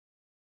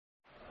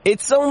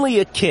It's only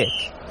a kick,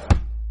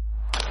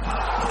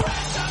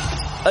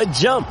 a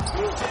jump,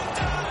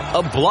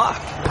 a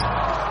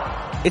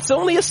block. It's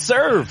only a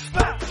serve.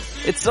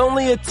 It's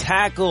only a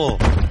tackle,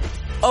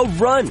 a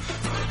run.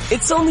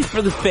 It's only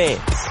for the fans.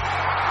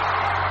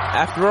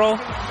 After all,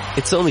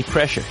 it's only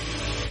pressure.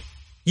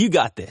 You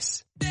got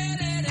this.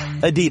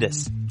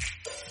 Adidas.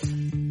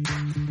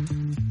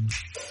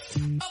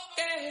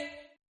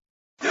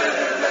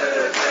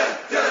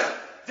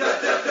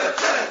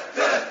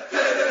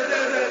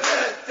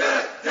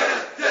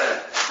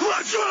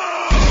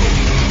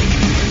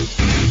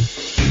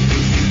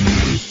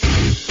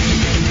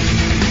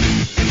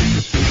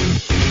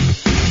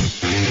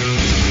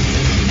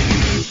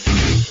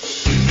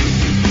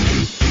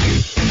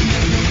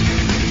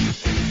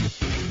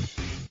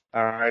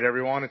 All right,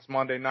 everyone, it's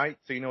Monday night,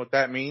 so you know what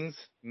that means.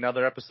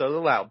 Another episode of The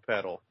Loud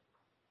Pedal.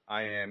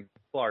 I am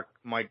Clark,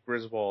 Mike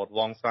Griswold,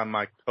 alongside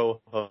my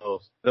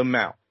co-host, The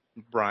Mount,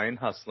 Brian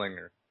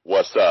Huslinger.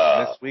 What's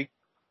up?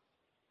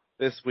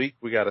 This week,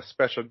 we got a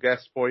special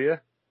guest for you,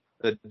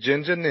 the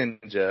Ginja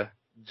Ninja,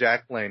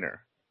 Jack Lehner.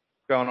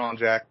 What's going on,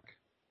 Jack?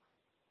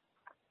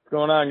 What's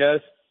going on,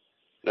 guys?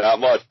 Not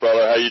much,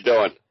 brother. How you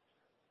doing?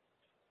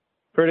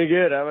 Pretty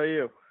good. How about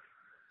you?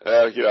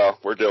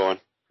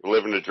 We're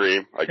living the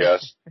dream, I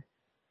guess.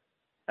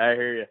 I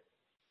hear you.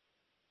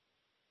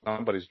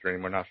 Somebody's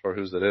dream. We're not sure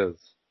whose it is.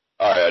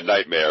 All right, a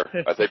nightmare.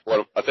 I think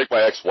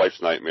my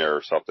ex-wife's nightmare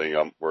or something.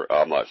 I'm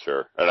not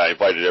sure. And I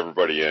invited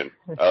everybody in.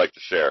 I like to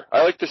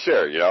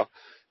share.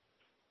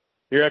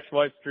 Your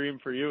ex-wife's dream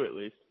for you, at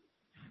least.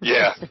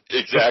 Yeah,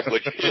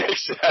 exactly.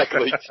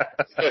 Exactly.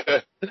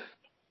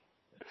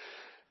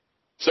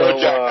 So,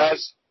 Jack,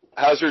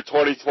 how's your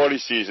 2020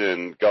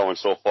 season going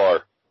so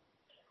far?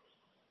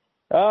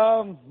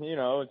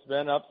 It's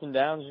been ups and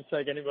downs just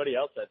like anybody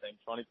else, I think.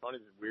 2020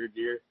 is a weird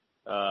year.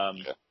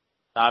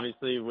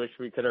 Obviously wish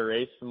we could have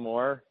raced some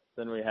more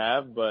than we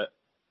have, but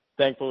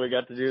thankful we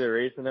got to do the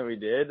racing that we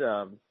did.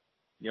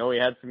 We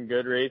had some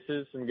good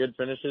races, some good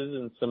finishes,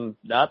 and some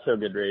not so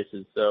good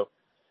races. So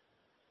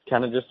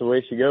kind of just the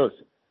way she goes.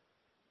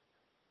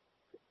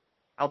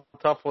 How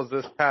tough was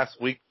this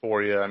past week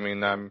for you? I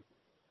mean,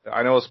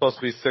 I know it was supposed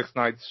to be 6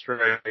 nights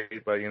straight,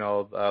 but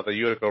the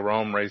Utica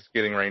Rome race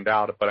getting rained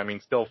out. But I mean,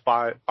 still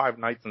 5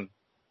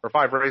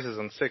 races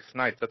in 6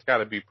 nights. That's got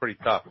to be pretty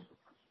tough.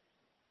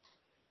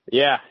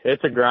 Yeah,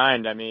 it's a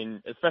grind. I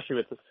mean,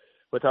 especially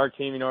with our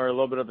team, we're a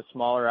little bit of a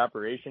smaller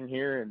operation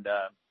here, and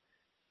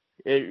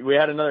we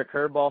had another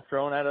curveball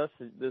thrown at us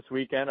this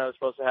weekend. I was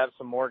supposed to have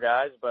some more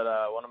guys, but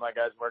one of my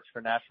guys works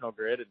for National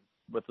Grid, and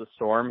with the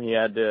storm, he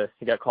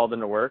got called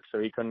into work, so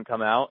he couldn't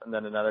come out, and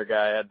then another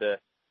guy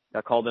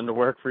got called into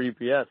work for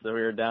UPS, so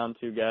we were down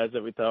 2 guys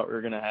that we thought we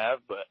were going to have,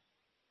 but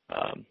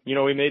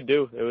we made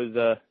do. It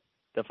was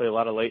definitely a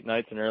lot of late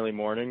nights and early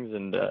mornings,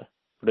 and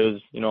but it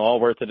was all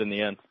worth it in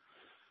the end.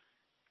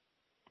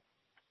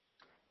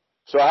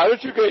 So how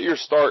did you get your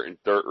start in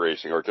dirt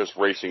racing or just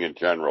racing in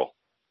general?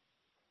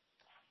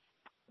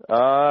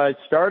 I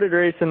started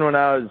racing when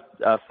I was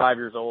 5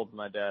 years old.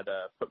 My dad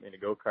put me in a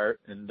go-kart,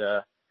 and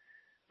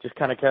just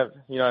kind of kept,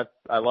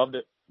 I loved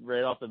it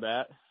right off the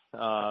bat.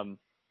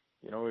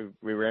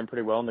 We ran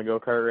pretty well in the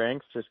go-kart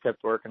ranks, just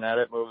kept working at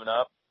it, moving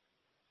up.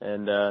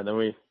 And then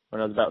when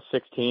I was about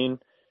 16,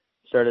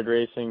 started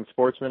racing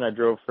sportsman. I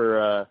drove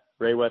for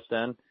Ray West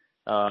End.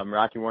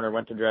 Rocky Warner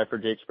went to drive for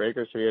Jake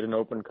Spraker, so he had an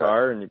open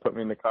car, and he put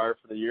me in the car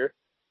for the year.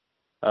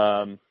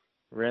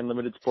 Ran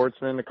limited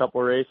sportsman a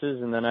couple of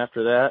races, and then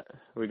after that,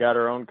 we got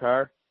our own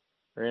car,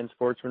 ran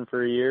sportsman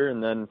for a year,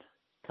 and then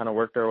kind of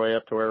worked our way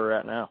up to where we're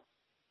at now.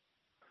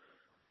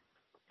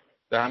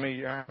 How many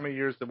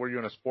years were you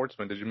in a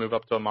sportsman? Did you move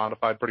up to a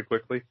modified pretty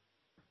quickly?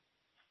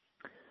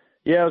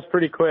 Yeah, it was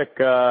pretty quick.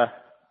 I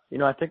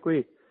think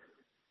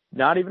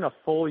not even a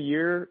full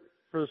year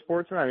for the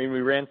sportsman. I mean,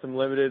 we ran some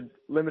limited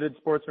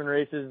sportsman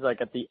races,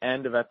 like at the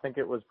end of, I think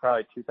it was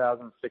probably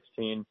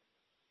 2016.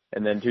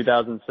 And then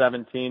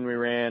 2017, we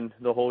ran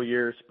the whole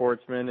year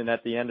sportsman. And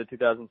at the end of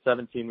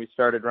 2017, we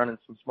started running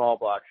some small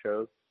block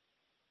shows.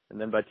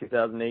 And then by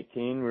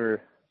 2018, we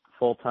were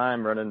full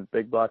time running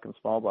big block and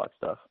small block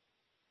stuff.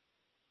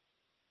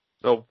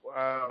 So,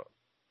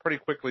 pretty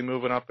quickly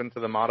moving up into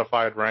the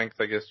modified ranks,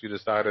 I guess you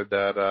decided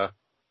that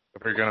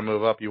if you're going to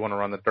move up, you want to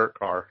run the dirt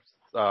car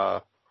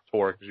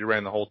tour, because you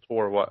ran the whole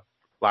tour. What,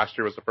 last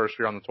year was the first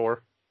year on the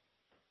tour?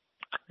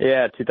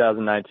 Yeah,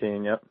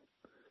 2019, yep.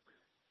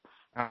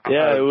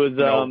 It was,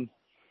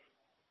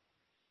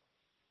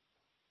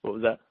 what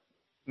was that?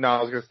 No,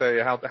 I was going to say,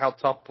 how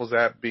tough was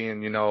that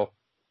being,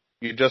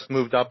 you just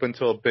moved up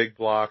into a big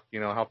block,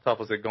 how tough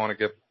was it going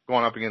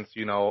up against,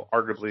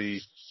 arguably,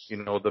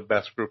 the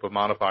best group of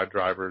modified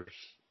drivers,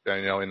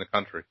 in the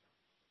country?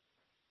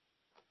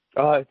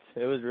 Oh,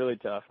 it was really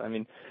tough. I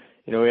mean,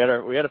 we had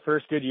a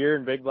first good year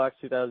in big blocks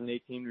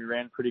 2018. We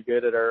ran pretty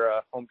good at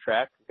our home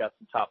track. We got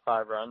some top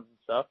 5 runs and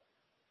stuff.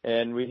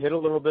 And we hit a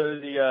little bit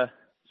of the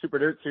Super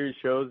Dirt Series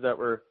shows that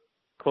were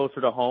closer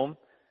to home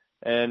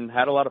and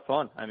had a lot of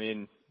fun. I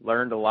mean,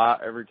 learned a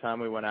lot every time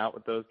we went out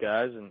with those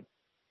guys, and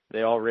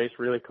they all raced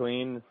really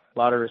clean.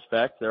 lot of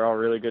respect. They're all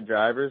really good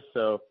drivers.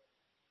 So,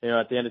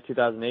 at the end of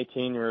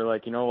 2018, we were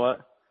like, you know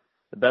what?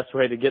 The best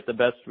way to get the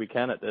best we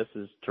can at this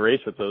is to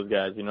race with those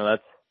guys.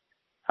 That's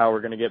how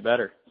we're going to get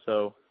better.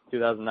 So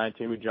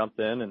 2019, we jumped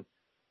in and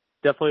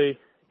definitely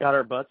got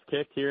our butts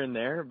kicked here and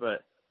there,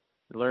 but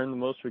learned the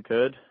most we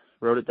could,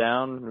 wrote it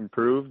down,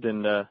 improved,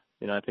 and, I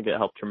think it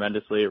helped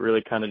tremendously. It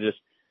really kind of just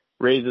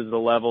raises the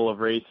level of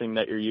racing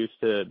that you're used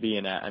to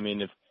being at. I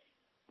mean, if,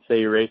 say,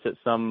 you race at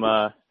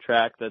some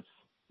track that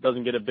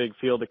doesn't get a big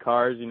field of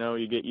cars,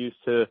 you get used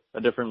to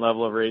a different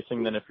level of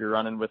racing than if you're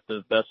running with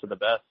the best of the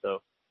best.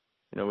 So,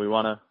 we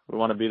want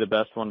to be the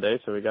best one day,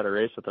 so we got to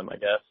race with them, I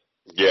guess.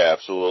 Yeah,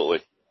 absolutely.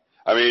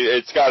 I mean,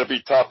 it's got to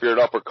be tough. You're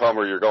an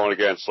uppercomer. You're going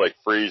against like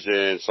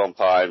Friesen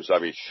sometimes. I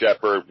mean,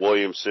 Shepard,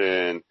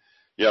 Williamson,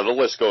 the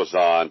list goes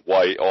on.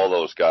 White, all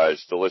those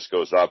guys. The list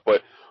goes on.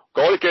 But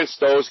going against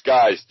those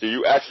guys, do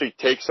you actually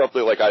take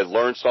something like I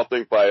learned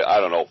something by, I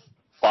don't know,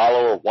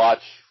 follow or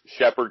watch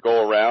Shepard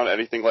go around,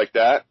 anything like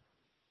that?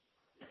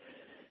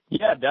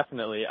 Yeah,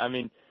 definitely. I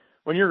mean,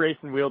 when you're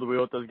racing wheel to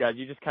wheel with those guys,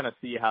 you just kind of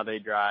see how they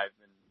drive.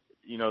 And,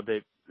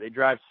 they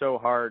drive so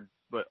hard,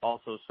 but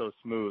also so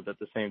smooth at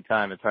the same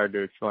time. It's hard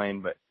to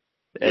explain,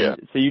 so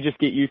you just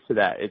get used to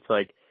that. It's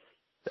like,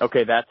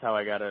 okay, that's how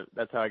I gotta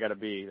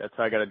be. That's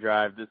how I gotta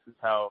drive. This is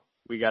how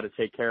we gotta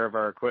take care of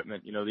our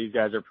equipment. These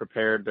guys are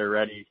prepared. They're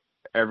ready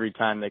every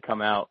time they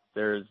come out.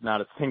 There's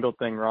not a single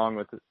thing wrong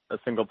with a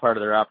single part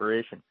of their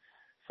operation.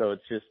 So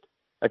it's just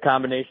a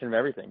combination of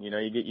everything. You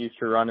get used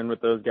to running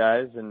with those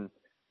guys and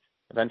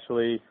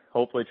eventually,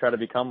 hopefully, try to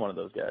become one of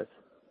those guys.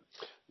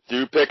 Do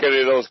you pick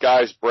any of those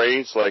guys'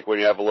 brains, like when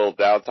you have a little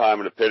downtime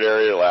in the pit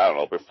area? Like, I don't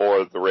know,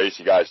 before the race,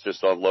 you guys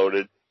just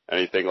unloaded,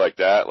 anything like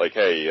that? Like,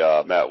 hey,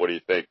 Matt, what do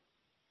you think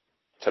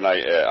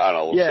tonight? I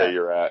don't know. Say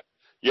you're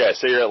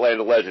at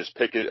Land of Legends.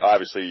 Pick it.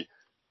 Obviously,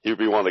 he would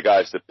be one of the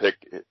guys to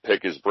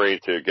pick his brain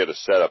to get a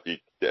setup.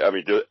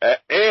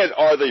 And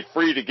are they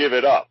free to give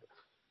it up?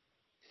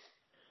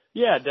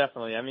 Yeah,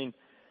 definitely. I mean,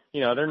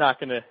 they're not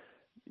going to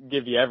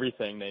give you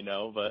everything they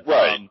know, but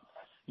right.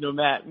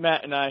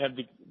 Matt and I have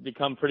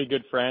become pretty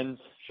good friends.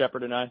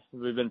 Shepard and I,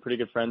 we've been pretty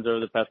good friends over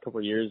the past couple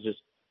of years. Just,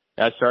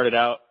 I started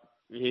out,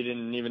 he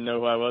didn't even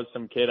know who I was.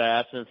 Some kid, I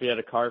asked him if he had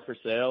a car for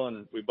sale,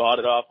 and we bought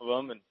it off of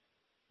him. And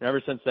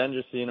ever since then,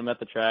 just seeing him at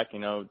the track,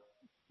 I'd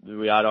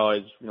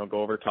always,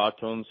 go over, talk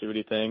to him, see what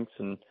he thinks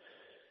and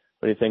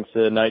what he thinks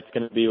the night's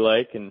going to be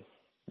like. And,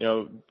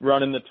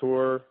 running the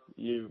tour,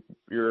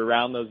 you're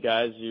around those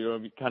guys,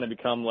 you kind of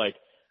become like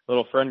a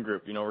little friend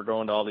group. We're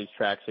going to all these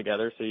tracks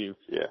together, so you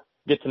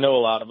get to know a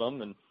lot of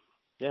them. And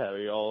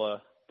we all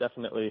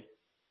definitely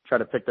try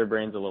to pick their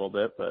brains a little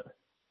bit, but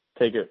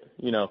take it,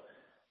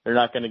 they're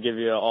not going to give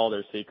you all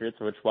their secrets,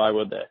 which why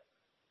would they?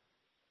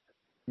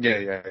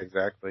 Yeah,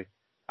 exactly.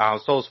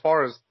 So as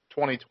far as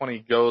 2020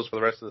 goes for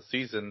the rest of the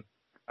season,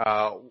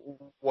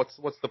 what's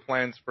the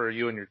plans for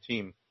you and your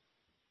team?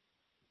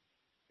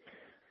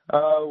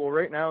 Well,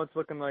 right now it's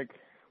looking like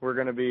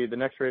the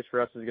next race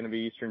for us is going to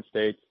be Eastern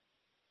States.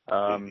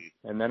 And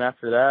then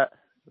after that,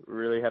 we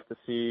really have to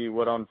see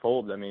what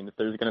unfolds. I mean, if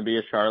there's going to be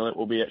a Charlotte,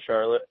 we'll be at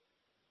Charlotte.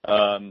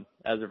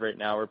 As of right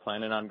now, we're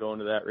planning on going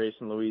to that race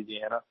in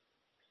Louisiana.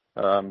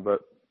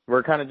 But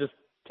we're kind of just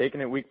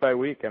taking it week by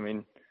week. I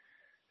mean,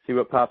 see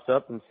what pops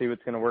up and see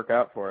what's going to work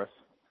out for us.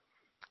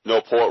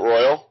 No Port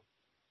Royal?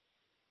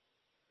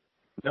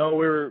 No,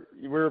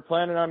 we were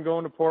planning on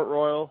going to Port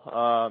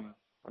Royal.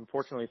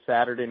 Unfortunately,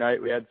 Saturday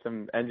night we had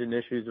some engine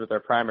issues with our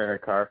primary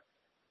car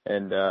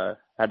and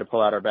had to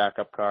pull out our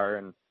backup car.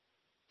 And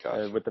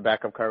with the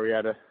backup car, we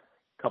had a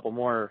couple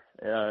more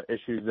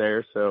issues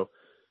there. So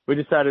we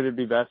decided it'd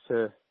be best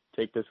to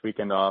take this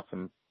weekend off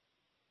and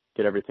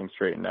get everything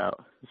straightened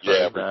out.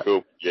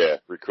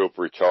 Recoup,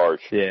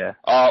 recharge. Yeah.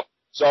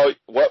 So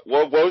what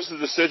was the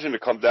decision to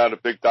come down to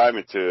Big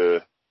Diamond to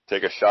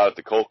take a shot at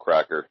the coal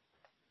cracker?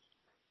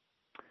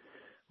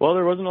 Well,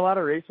 there wasn't a lot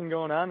of racing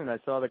going on, and I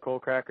saw the coal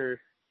cracker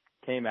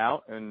came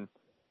out, and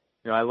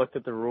I looked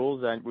at the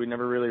rules. We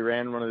never really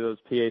ran one of those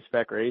PA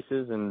spec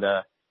races, and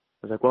I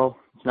was like, well,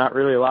 it's not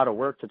really a lot of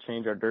work to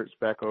change our dirt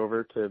spec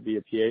over to be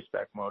a PA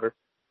spec motor,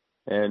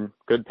 and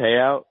good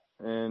payout,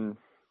 and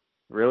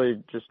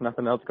really just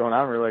nothing else going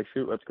on. We were like,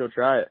 shoot, let's go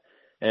try it.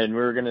 And we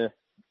were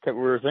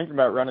thinking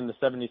about running the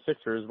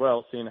 76er as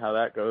well, seeing how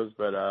that goes.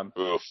 But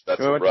that's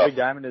we went rough. to Big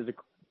Diamond it's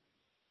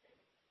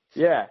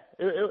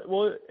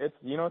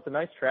it's a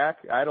nice track.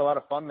 I had a lot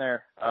of fun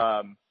there.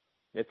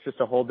 It's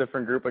just a whole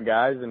different group of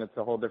guys, and it's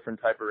a whole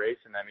different type of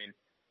racing. I mean,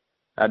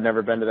 I'd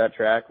never been to that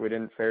track. We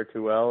didn't fare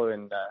too well,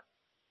 and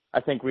I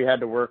think we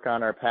had to work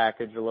on our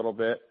package a little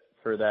bit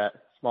for that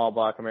small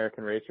block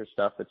American Racer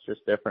stuff. It's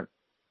just different.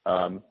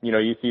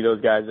 You see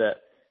those guys that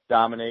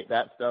dominate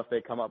that stuff.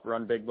 They come up,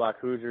 run big block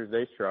Hoosiers.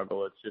 They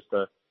struggle. It's just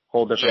a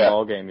whole different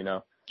ball game,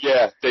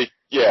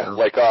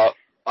 Like,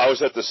 I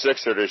was at the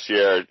Sixer this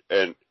year,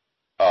 and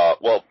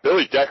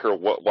Billy Decker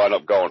wound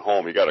up going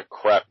home. He got a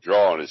crap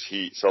draw in his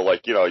heat. So,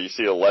 you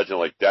see a legend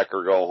like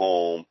Decker go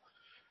home,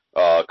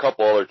 a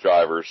couple other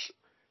drivers.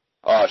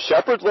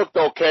 Shepard looked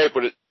okay,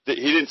 but he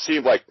didn't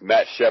seem like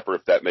Matt Shepard,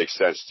 if that makes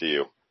sense to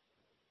you.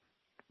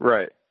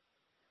 Right.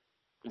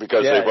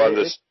 Because they run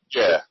this.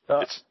 It's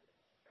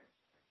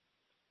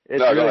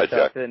really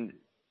tough. And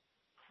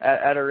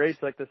at a race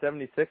like the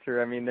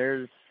 76er, I mean,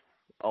 there's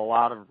a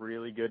lot of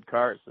really good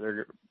cars.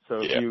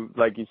 So if you,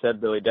 like you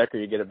said, Billy Decker,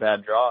 you get a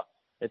bad draw,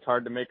 it's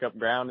hard to make up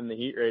ground in the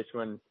heat race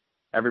when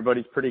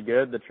everybody's pretty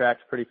good, the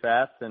track's pretty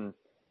fast, and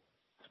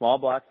small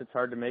blocks, it's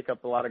hard to make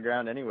up a lot of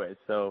ground anyway.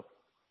 So,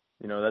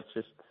 you know, that's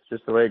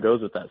just the way it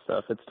goes with that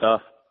stuff. It's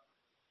tough.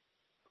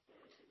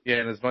 Yeah,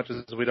 and as much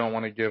as we don't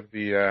want to give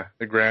the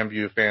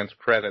Grandview fans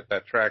credit,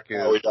 that track is.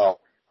 No, we don't.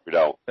 We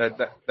don't.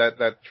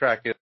 That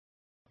track is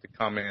to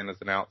come in as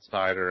an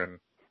outsider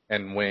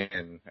and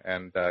win.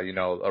 And, you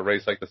know, a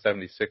race like the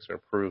 76er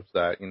proves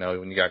that, you know,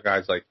 when you got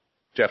guys like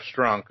Jeff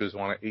Strunk, who's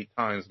won it 8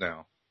 times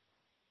now.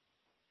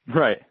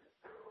 Right.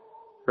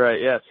 Right,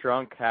 yeah.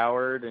 Strunk,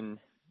 Howard, and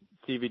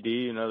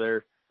CVD, you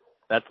know,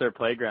 that's their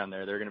playground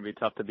there. They're going to be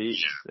tough to beat.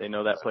 They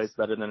know that place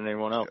better than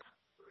anyone else.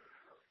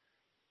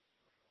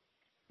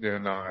 Yeah,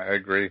 no, I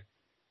agree.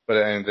 But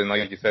and then,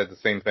 like you said, the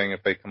same thing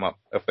if they come up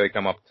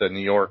to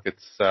New York,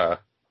 it's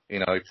you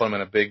know, you put them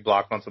in a big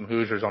block on some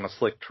Hoosiers on a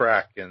slick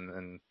track,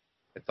 and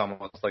it's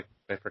almost like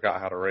they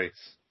forgot how to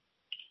race.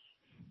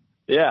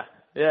 Yeah,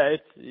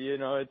 it's, you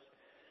know,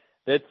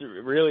 it's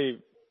really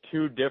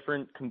two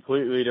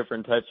completely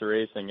different types of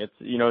racing. It's,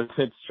 you know,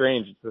 it's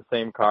strange. It's the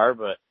same car,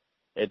 but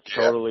it's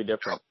totally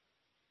different.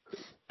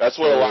 That's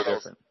what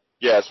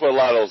that's what a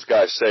lot of those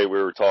guys say.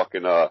 We were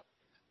talking,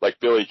 like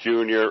Billy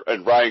Jr.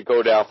 and Ryan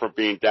Godown from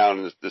being down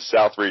in the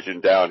South region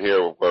down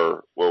here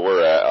where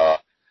we're at.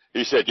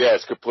 He said, yeah,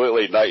 it's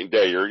completely night and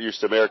day. You're used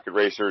to American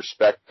racers,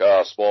 spec,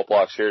 small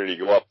blocks here, and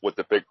you go up with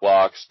the big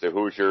blocks to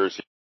Hoosiers.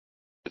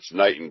 It's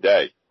night and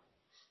day.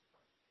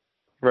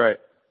 Right.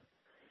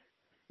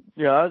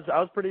 Yeah, I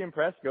was pretty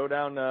impressed.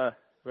 Godown,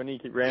 when he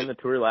ran the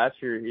Tour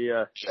last year, he,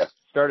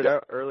 started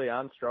out early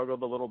on,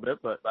 struggled a little bit,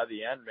 but by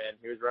the end, man,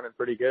 he was running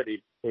pretty good.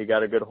 He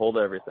got a good hold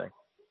of everything.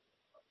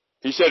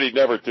 He said he'd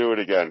never do it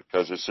again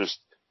because it's just,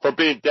 from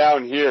being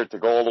down here to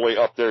go all the way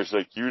up there, it's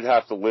like you'd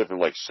have to live in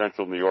like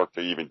central New York to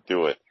even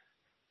do it.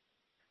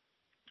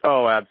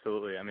 Oh,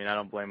 absolutely. I mean, I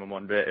don't blame him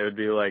one bit. It would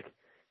be like,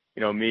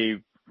 you know,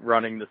 me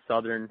running the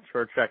Southern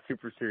Short Track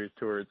Super Series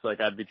Tour. It's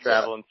like I'd be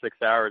traveling 6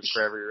 hours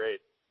for every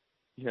race.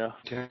 You know,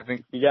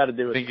 you got to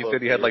do it. I think he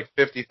said he had like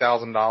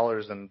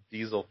 $50,000 in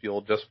diesel fuel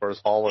just for his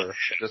hauler,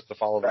 just to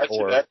follow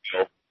the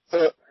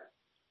tour.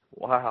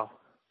 Wow.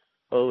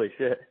 Holy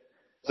shit.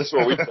 That's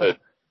what we did.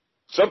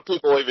 Some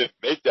people even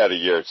make that a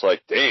year. It's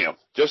like, damn,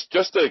 just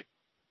to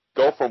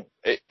go from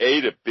A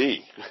to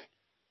B.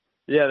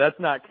 Yeah, that's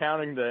not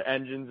counting the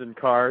engines and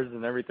cars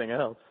and everything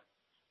else.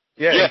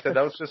 Yeah, he said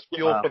that was just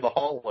fuel for the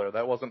hauler.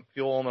 That wasn't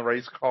fuel on the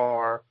race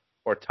car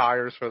or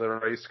tires for the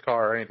race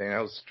car or anything.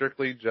 That was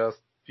strictly just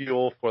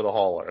fuel for the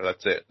hauler.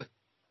 That's it.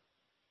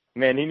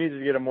 Man, he needs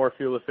to get a more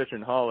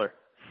fuel-efficient hauler.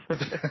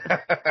 Yeah.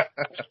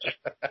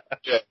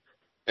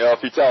 You know,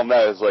 if you tell him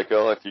that, it's like,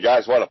 oh, if you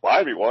guys want to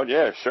buy me one,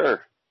 yeah, sure.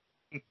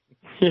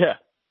 Yeah.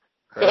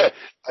 Right.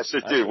 I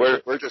said, dude,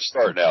 we're just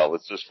starting out.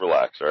 Let's just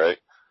relax, all right?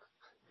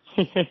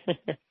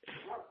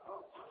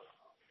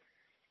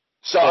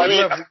 So, I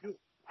mean,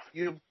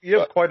 you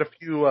have quite a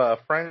few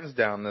friends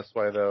down this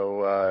way,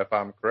 though. If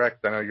I'm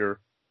correct, I know you're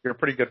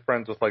pretty good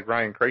friends with like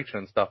Ryan Creighton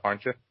and stuff,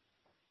 aren't you?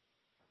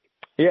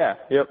 Yeah.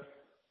 Yep.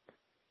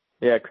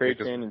 Yeah,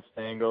 Creighton and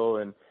Stengel,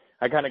 and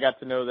I kind of got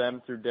to know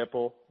them through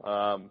Dipple,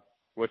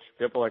 which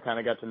Dipple I kind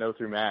of got to know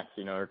through Max.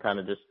 You know, they're kind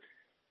of just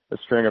a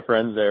string of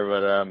friends there,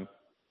 but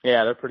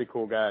yeah, they're pretty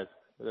cool guys.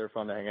 They're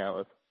fun to hang out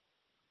with.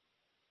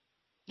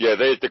 Yeah,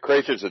 the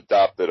Creightons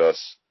adopted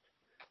us.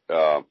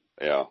 You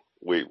know,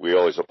 we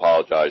always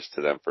apologize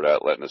to them for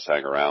that, letting us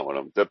hang around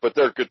with them. But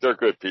they're good.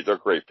 They're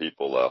great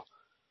people, though.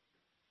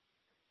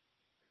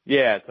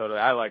 Yeah, totally.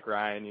 I like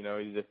Ryan. You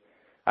know,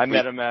 I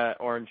met him at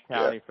Orange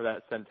County for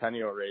that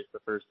Centennial race the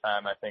first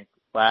time, I think,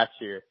 last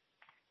year.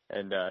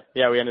 And,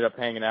 yeah, we ended up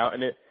hanging out.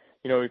 And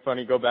you know, it'd be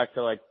funny, go back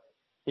to, like,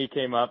 he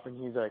came up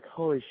and he's like,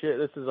 holy shit,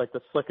 this is, like,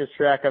 the slickest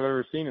track I've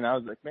ever seen. And I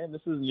was like, man,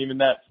 this isn't even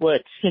that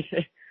slick.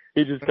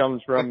 He just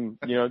comes from,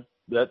 you know,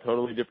 that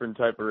totally different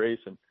type of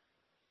racing.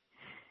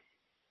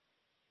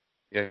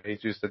 Yeah,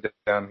 he's used to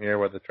down here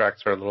where the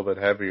tracks are a little bit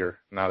heavier,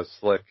 not as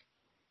slick.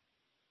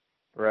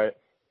 Right.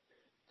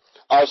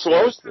 So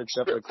what was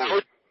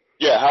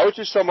how would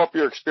you sum up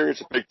your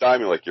experience at Big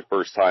Diamond, like your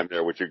first time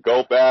there? Would you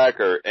go back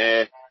or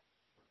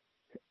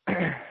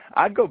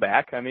I'd go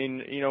back. I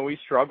mean, you know, we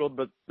struggled,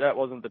 but that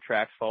wasn't the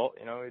track's fault.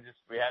 You know,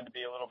 we had to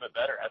be a little bit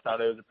better. I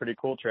thought it was a pretty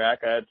cool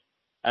track. I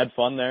had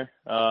fun there.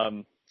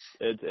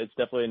 It's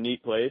definitely a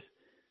neat place.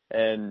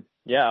 And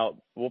yeah,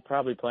 we'll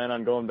probably plan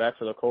on going back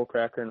for the Coal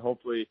Cracker and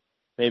hopefully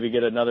maybe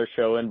get another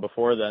show in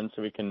before then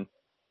so we can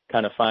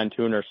kind of fine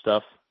tune our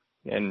stuff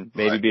and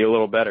maybe be a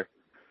little better.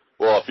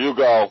 Well, if you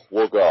go,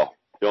 we'll go.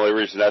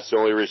 That's the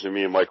only reason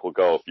me and Mike will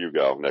go if you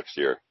go next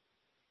year.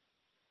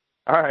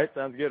 All right.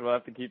 Sounds good. We'll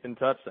have to keep in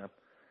touch then.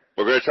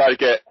 We're going to try to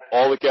get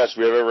all the guests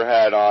we have ever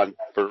had on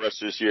for the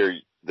rest of this year.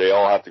 They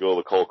all have to go to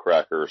the Coal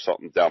Cracker or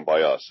something down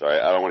by us. All right.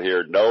 I don't want to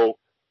hear no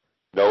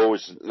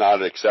is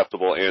not an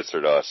acceptable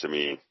answer to us. I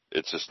mean,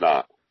 it's just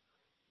not.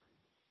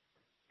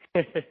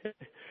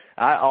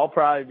 I'll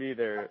probably be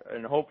there,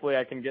 and hopefully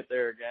I can get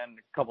there again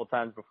a couple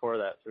times before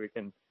that so we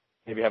can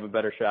maybe have a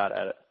better shot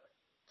at it.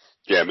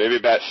 Yeah, maybe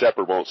Matt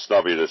Shepard won't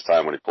snub you this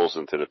time when he pulls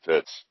into the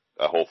pits.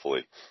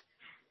 Hopefully.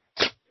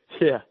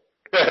 Yeah.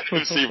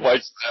 See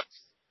Mike snap.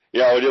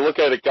 Yeah, when you look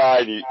at a guy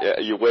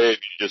and you wave,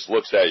 he just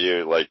looks at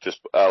you like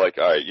all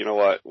right, you know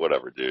what?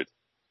 Whatever, dude.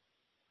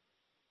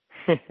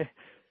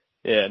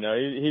 Yeah, no,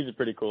 he's a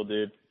pretty cool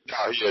dude.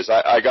 No, he is.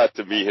 I got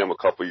to meet him a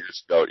couple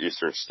years ago at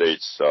Eastern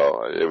States,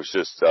 so it was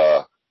just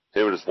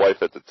him and his wife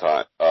at the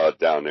time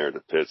down there in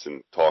the pits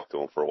and talked to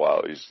him for a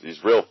while.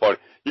 He's real funny.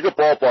 You could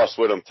ball boss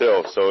with him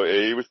too, so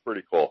he was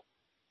pretty cool.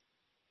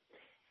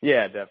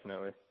 Yeah,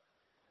 definitely.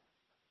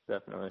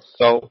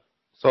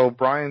 So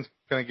Brian's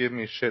gonna give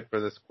me shit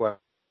for this question,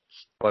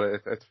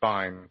 but it's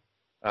fine.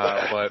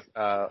 But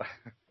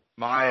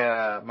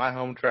my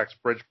home track's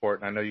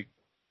Bridgeport, and I know you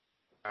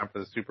time for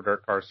the Super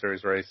Dirt Car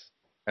Series race,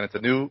 and it's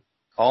a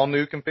all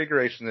new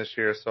configuration this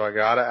year. So I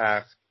gotta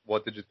ask,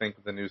 what did you think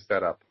of the new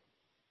setup?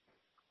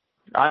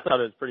 I thought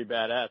it was pretty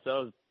badass.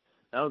 That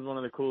was one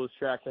of the coolest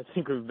tracks I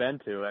think we've been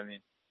to. I mean,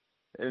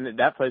 and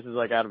that place is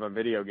like out of a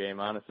video game,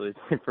 honestly. It's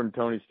like from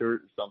Tony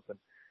Stewart or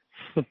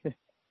something.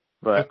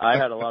 But I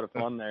had a lot of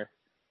fun there.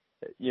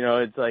 You know,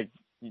 it's like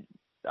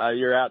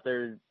you're out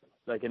there,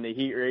 like in the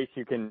heat race,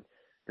 you can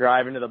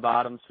drive into the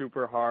bottom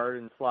super hard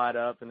and slide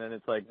up, and then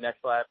it's like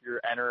next lap you're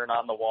entering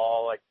on the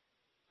wall. Like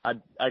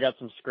I got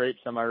some scrapes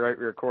on my right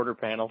rear quarter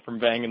panel from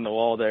banging the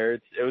wall there.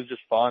 It was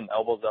just fun,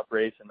 elbows up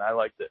racing. I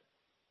liked it.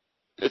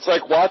 It's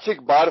like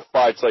watching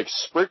modified, like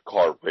sprint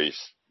car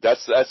race.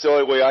 That's the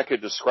only way I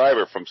could describe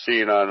it from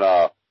seeing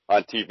on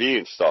TV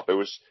and stuff.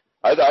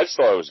 I just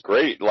thought it was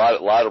great. A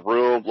lot of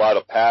room, a lot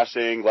of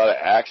passing, a lot of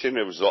action.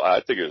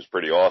 I think it was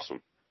pretty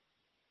awesome.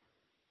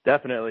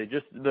 Definitely.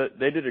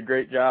 They did a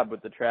great job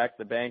with the track,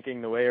 the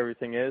banking, the way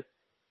everything is.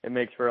 It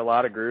makes for a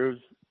lot of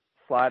grooves,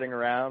 sliding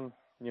around,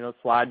 you know,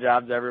 slide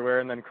jobs everywhere,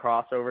 and then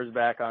crossovers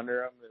back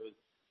under them. It was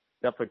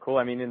definitely cool.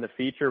 I mean, in the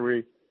feature,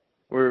 we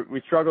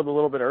struggled a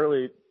little bit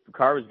early. The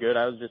car was good.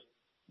 I was just,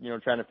 you know,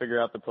 trying to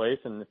figure out the place,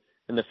 and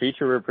in the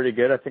feature, we were pretty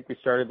good. I think we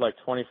started like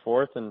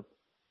 24th, and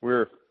we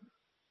were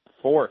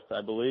 4th,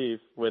 I believe,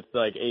 with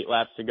like 8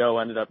 laps to go.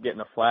 Ended up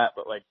getting a flat,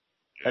 but like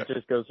that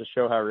just goes to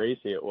show how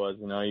racy it was.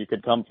 You know, you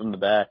could come from the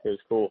back. It was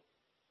cool.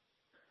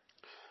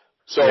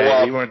 So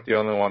you weren't the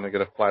only one to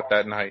get a flat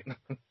that night.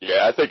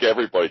 Yeah, I think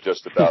everybody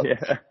just about.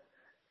 Yeah.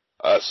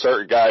 A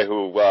certain guy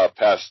who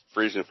passed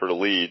Friesen for the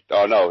lead.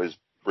 Oh no, his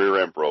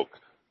rear end broke.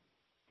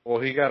 Well,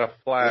 he got a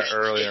flat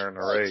earlier in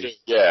the race.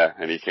 Yeah,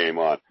 and he came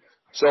on.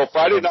 So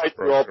Friday night,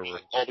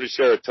 Albany,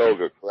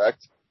 Saratoga,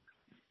 correct?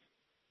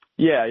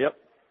 Yeah. Yep.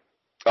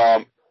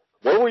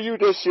 Where were you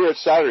this year at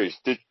Saturdays?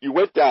 You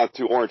went down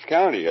to Orange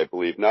County, I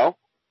believe, no?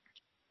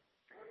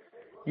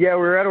 Yeah,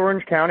 we were at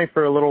Orange County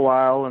for a little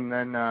while, and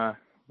then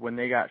when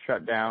they got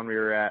shut down, we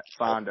were at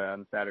Fonda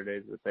on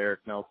Saturdays with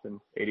Eric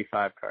Nelson,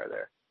 85 car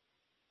there.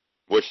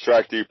 Which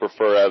track do you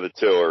prefer out of the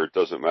two, or it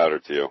doesn't matter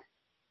to you?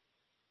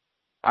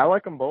 I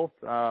like them both.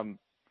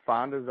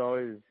 Fonda's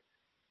always,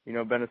 you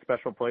know, been a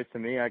special place to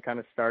me. I kind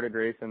of started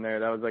racing there.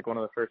 That was like one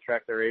of the first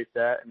tracks I raced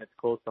at, and it's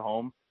close to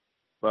home.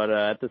 But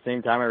at the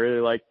same time, I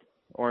really liked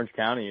Orange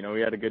County. You know,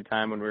 we had a good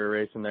time when we were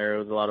racing there. It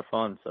was a lot of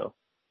fun. So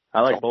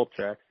I like both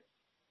tracks.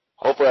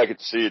 Hopefully I get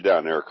to see you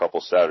down there a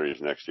couple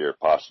Saturdays next year,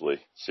 possibly.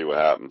 See what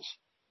happens.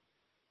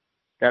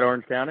 At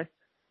Orange County?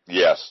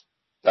 Yes.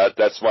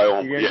 That's my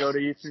own. You going to go to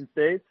Eastern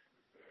States?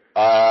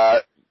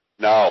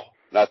 No,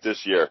 not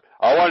this year.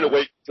 I wanted to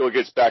wait until it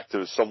gets back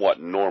to somewhat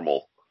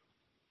normal.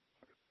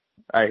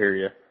 I hear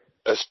you.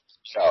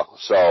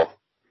 So,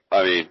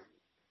 I mean,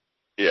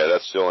 yeah,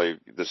 that's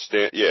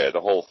the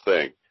whole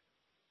thing.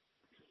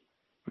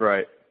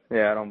 Right.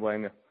 Yeah, I don't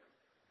blame you.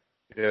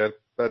 Yeah,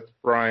 that's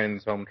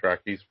Brian's home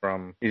track. He's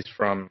from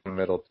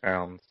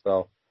Middletown.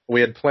 So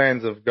we had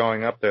plans of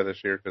going up there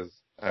this year because,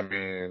 I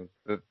mean,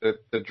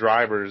 the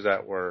drivers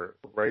that were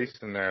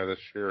racing there this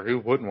year, who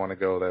wouldn't want to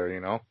go there, you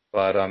know?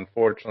 But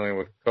unfortunately,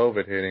 with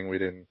COVID hitting, we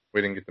didn't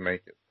get to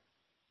make it.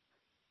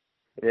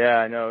 Yeah,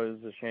 I know.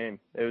 It was a shame.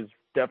 It was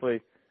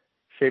definitely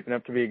shaping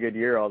up to be a good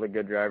year. All the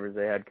good drivers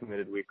they had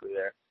committed weekly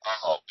there.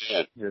 Oh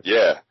man,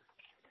 yeah.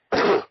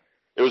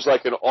 It was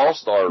like an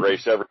all-star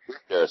race every week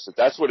there. So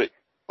that's what it.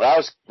 When I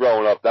was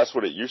growing up, that's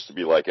what it used to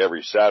be like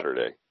every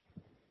Saturday.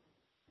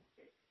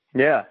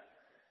 Yeah.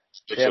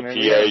 Yeah, man,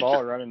 we had a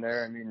ball running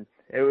there. I mean,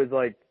 it was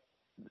like,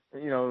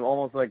 you know,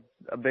 almost like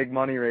a big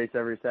money race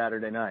every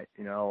Saturday night.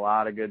 You know, a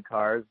lot of good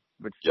cars,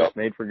 which just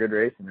made for good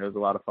racing. It was a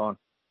lot of fun.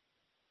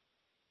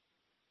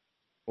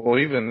 Well,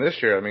 even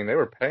this year, I mean, they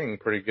were paying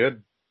pretty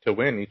good to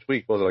win each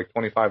week. Was it like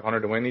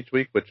 $2,500 to win each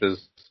week, which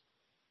is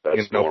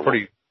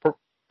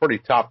pretty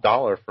top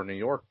dollar for New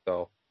York,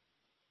 though.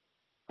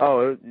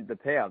 Oh, the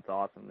payout's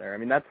awesome there. I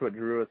mean, that's what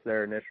drew us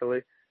there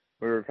initially.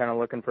 We were kind of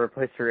looking for a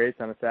place to race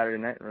on a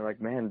Saturday night, and we're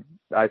like, man,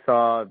 I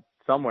saw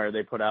somewhere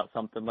they put out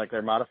something like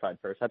their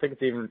modified purse. I think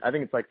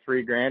it's like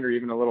 $3,000 or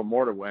even a little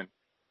more to win.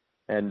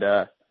 And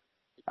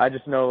I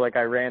just know, like,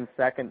 I ran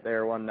second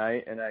there one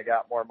night, and I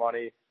got more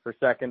money for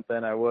second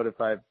than I would if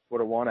I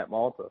would have won at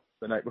Malta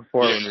the night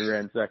before when we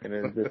ran second.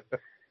 It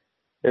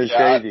was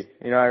crazy.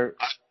 You know,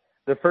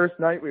 the first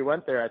night we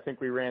went there, I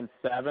think we ran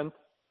seventh,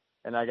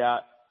 and I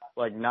got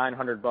like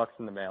 $900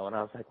 in the mail, and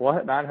I was like,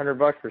 "What? $900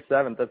 for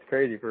seventh? That's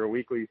crazy for a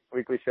weekly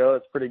show.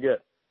 That's pretty good."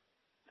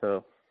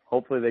 So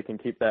hopefully they can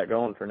keep that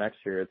going for next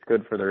year. It's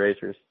good for the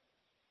racers.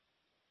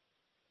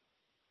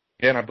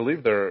 Yeah, and I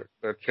believe their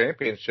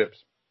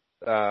championships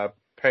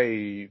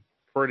pay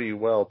pretty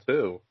well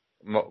too,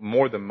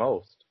 more than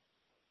most.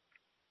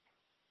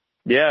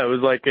 Yeah, it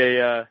was like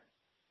it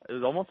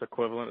was almost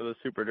equivalent to the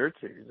Super Dirt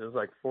Series. It was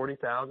like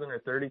 40,000 or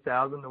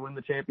 30,000 to win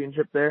the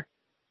championship there.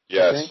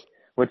 Yes.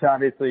 Which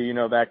obviously, you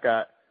know, that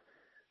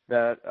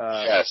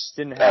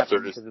didn't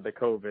happen because of the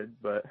COVID,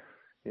 but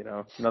you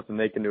know, nothing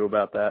they can do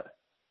about that.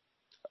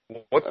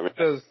 What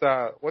does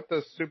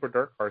Super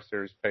Dirt Car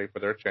Series pay for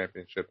their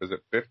championship? Is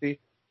it 50?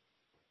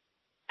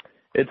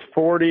 It's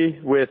 40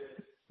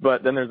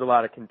 but then there's a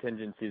lot of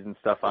contingencies and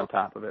stuff on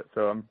top of it.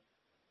 So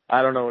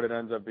I don't know what it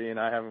ends up being.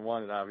 I haven't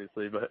won it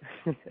obviously, but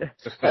it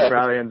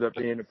probably ends up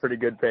being a pretty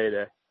good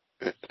payday.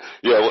 Yeah,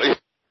 well,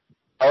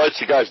 I'll let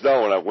you guys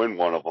know when I win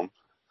one of them.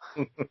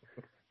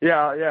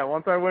 Yeah.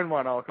 Once I win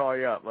one, I'll call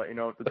you up, let you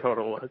know what the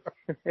total was.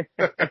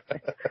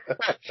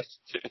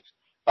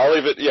 I'll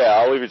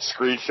even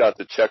screenshot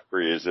the check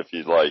for you if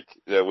you'd like,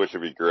 which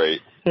would be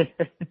great.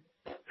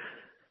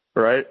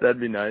 Right?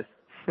 That'd be nice.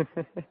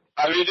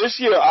 I mean, this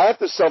year, I have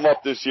to sum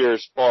up this year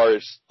as far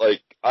as,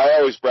 like, I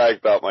always brag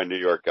about my New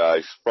York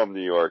guys from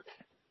New York,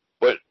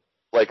 but,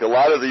 like, a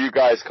lot of you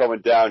guys coming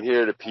down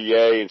here to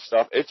PA and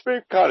stuff, it's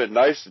been kind of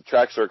nice. The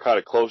tracks are kind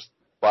of close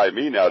by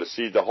me now to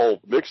see the whole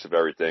mix of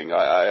everything.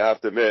 I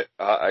have to admit,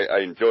 I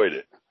enjoyed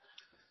it.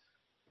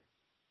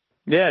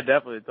 Yeah,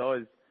 definitely.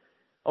 It's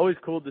always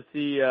cool to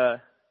see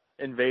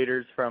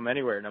invaders from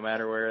anywhere, no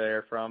matter where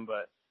they're from,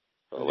 but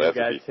you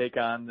guys take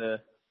on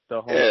the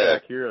whole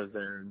track heroes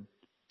there and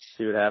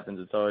see what happens.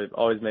 It's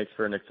always makes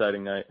for an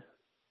exciting night.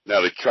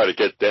 Now to try to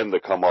get them to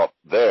come up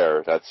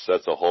there, that's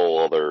a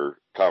whole other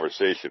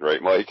conversation,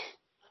 right, Mike?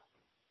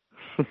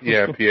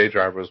 Yeah, PA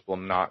drivers will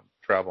not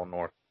travel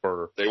north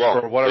for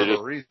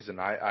whatever reason.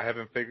 I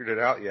haven't figured it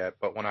out yet,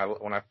 but when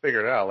I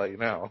figure it out, I'll let you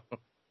know.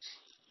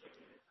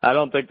 I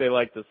don't think they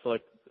like the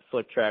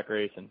slick track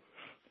racing.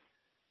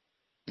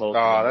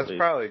 That's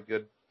probably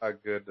a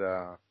good.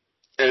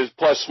 And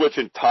plus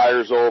switching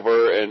tires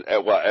over, and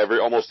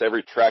almost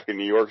every track in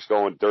New York's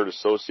going dirt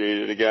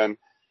associated again.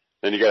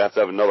 Then you gotta have to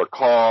have another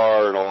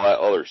car and all that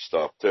other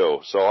stuff too.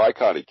 So I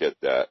kind of get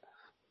that.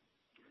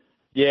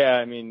 Yeah,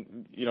 I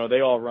mean, you know,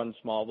 they all run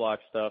small block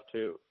stuff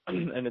too,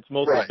 and it's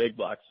mostly big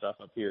block stuff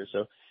up here.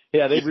 So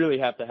yeah, they really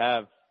have to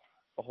have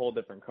a whole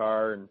different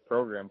car and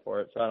program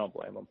for it. So I don't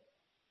blame them.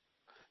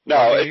 No,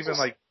 I mean,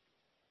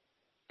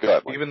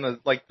 even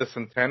the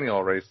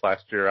Centennial race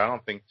last year, I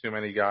don't think too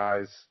many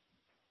guys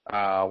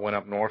went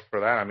up north for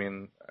that. I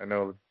mean, I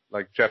know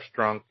like Jeff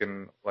Strunk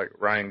and like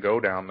Ryan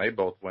Godown, they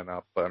both went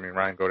up. But I mean,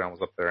 Ryan Godown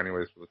was up there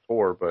anyways for the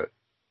tour, but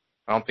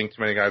I don't think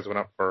too many guys went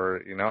up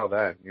for, you know,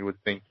 that. You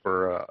would think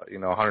for,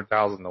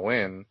 100,000 to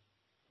win,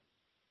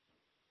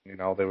 you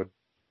know, they would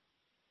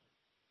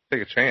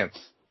take a chance.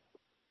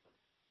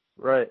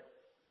 Right.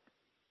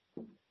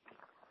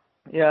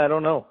 Yeah, I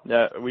don't know.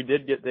 They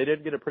did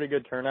get a pretty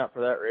good turnout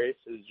for that race.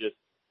 It's just,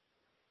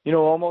 you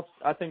know, almost,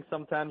 I think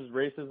sometimes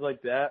races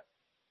like that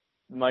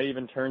might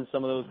even turn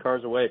some of those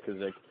cars away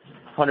because like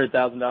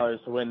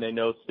 $100,000 to win, they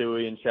know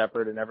Stewie and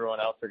Shepard and everyone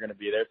else are going to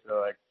be there. So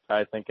like,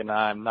 probably thinking,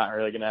 I'm not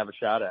really going to have a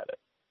shot at it.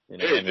 You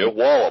know hey, you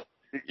wall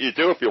them. You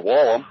do if you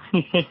wall them.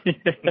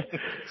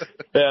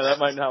 Yeah, that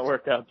might not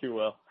work out too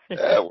well.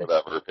 Yeah,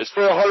 whatever. It's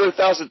for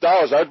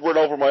 $100,000. I'd run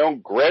over my own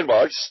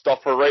grandma. I'd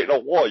stuff her right in a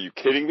wall. Are you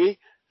kidding me?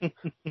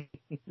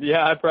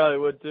 Yeah, I probably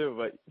would too,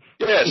 but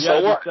yeah, you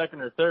so what? Second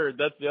or third,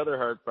 that's the other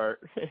hard part.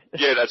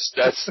 Yeah, that's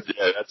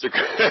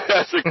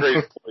a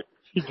great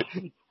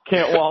point.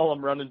 Can't wall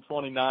them running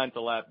 29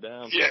 to lap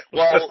down. Yeah,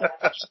 well,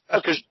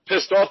 because you're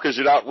pissed off because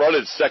you're not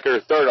running second or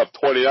third. I'm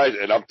 29,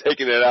 and I'm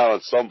taking it out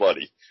on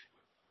somebody.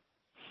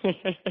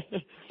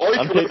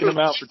 I'm taking them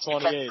out for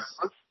 28.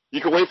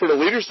 You can wait for the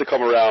leaders to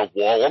come around,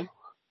 wall them.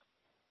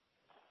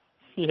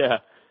 Yeah.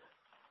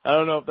 I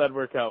don't know if that'd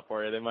work out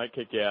for you. They might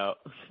kick you out.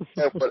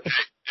 Yeah, but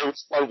it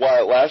was fun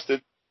while it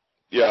lasted.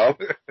 You know?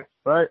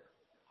 Right.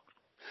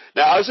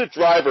 Now, as a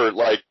driver,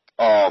 like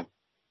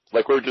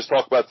we were just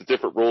talking about the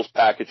different rules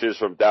packages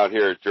from down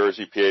here at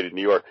Jersey, PA to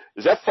New York.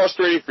 Is that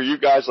frustrating for you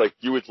guys? Like,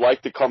 you would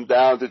like to come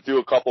down to do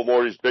a couple more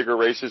of these bigger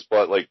races,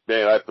 but like,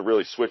 man, I have to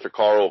really switch a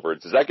car over.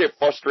 Does that get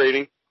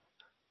frustrating?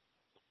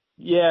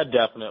 Yeah,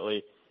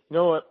 definitely. You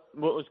know what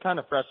was kind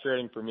of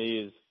frustrating for me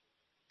is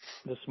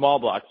the small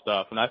block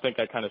stuff, and I think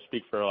I kind of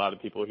speak for a lot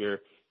of people here.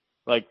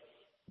 Like,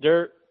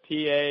 Dirt, PA,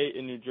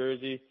 in New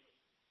Jersey,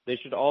 they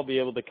should all be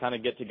able to kind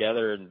of get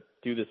together and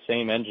do the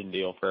same engine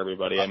deal for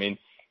everybody. I mean,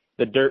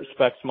 the Dirt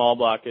spec small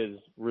block is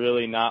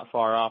really not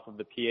far off of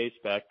the PA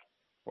spec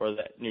or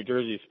the New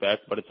Jersey spec,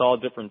 but it's all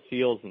different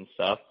seals and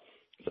stuff.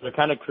 So they're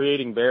kind of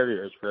creating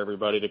barriers for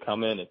everybody to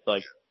come in. It's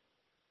like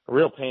a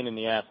real pain in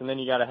the ass. And then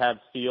you got to have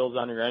seals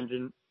on your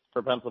engine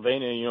for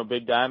Pennsylvania, you know,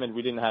 Big Diamond,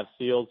 we didn't have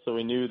seals, so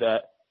we knew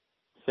that,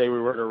 say we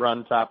were to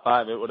run top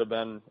 5, it would have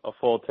been a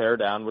full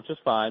teardown, which is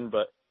fine,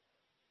 but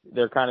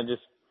they're kind of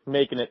just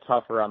making it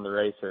tougher on the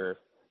racer.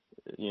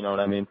 You know what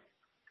I mean?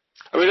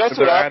 I mean, that's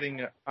they're what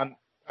adding.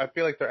 I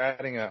feel like they're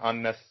adding an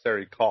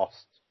unnecessary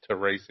cost to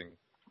racing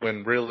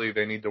when really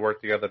they need to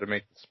work together to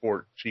make the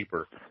sport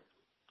cheaper.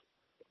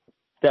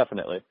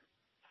 Definitely.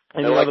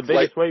 And you know, the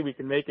biggest way we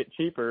can make it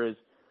cheaper is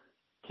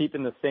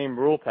keeping the same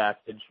rule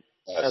package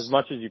as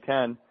much as you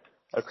can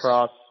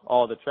across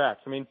all the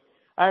tracks. I mean,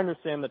 I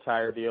understand the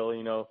tire deal.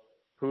 You know,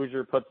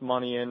 Hoosier puts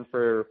money in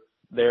for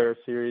their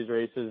series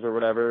races or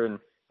whatever, and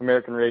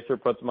American Racer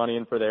puts money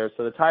in for theirs.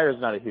 So the tire is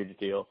not a huge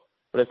deal.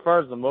 But as far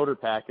as the motor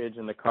package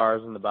and the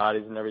cars and the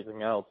bodies and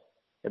everything else,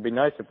 it'd be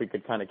nice if we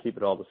could kind of keep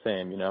it all the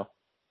same, you know?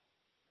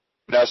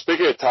 Now,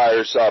 speaking of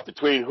tires,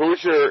 between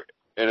Hoosier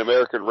and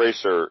American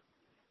Racer,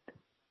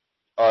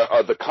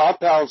 are the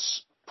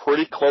compounds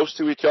pretty close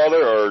to each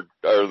other, or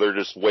are they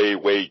just way,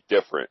 way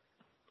different?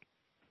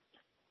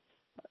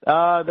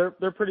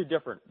 They're pretty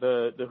different.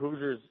 The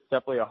Hoosier's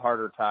definitely a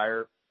harder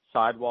tire,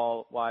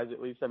 sidewall wise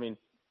at least. I mean,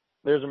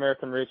 there's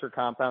American Racer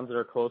compounds that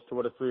are close to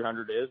what a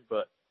 300 is,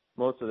 but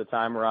most of the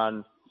time we're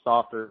on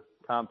softer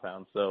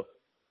compounds. So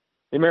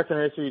the American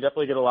Racer, you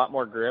definitely get a lot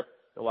more grip,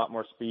 a lot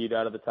more speed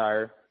out of the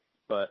tire,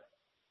 but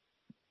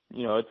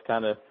you know, it's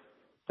kind of,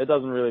 it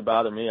doesn't really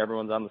bother me.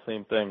 Everyone's on the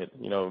same thing.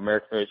 You know,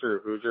 American Racer or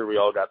Hoosier, we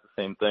all got the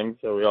same thing,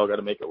 so we all got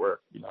to make it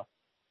work, you know.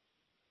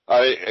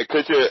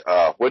 Could you,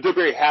 would there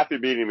be a happy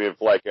medium if,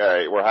 like, all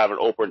right, we're having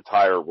open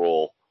tire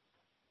rule.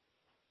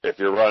 If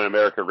you're running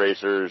American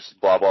Racers,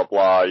 blah, blah,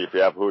 blah. If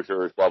you have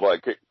Hoosiers, blah, blah.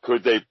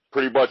 Could they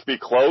pretty much be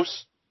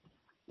close?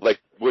 Like,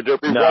 would there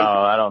be one? No,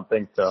 I don't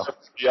think so.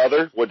 The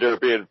other? Would there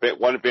be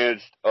one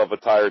advantage of a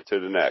tire to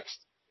the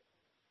next?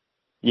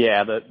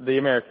 Yeah, the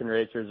American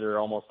Racers are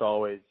almost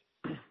always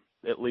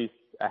at least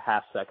a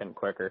half second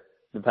quicker,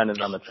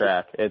 depending on the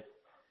track.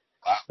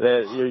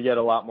 You get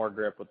a lot more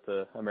grip with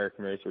the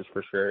American Racers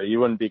for sure. You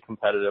wouldn't be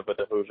competitive with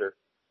a Hoosier.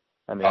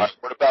 I mean,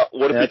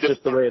 that's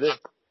just the way it is.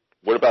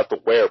 What about the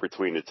wear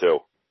between the two?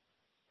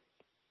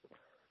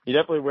 You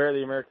definitely wear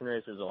the American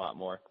Racers a lot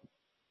more.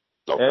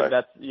 Okay.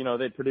 That's, you know,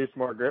 they produce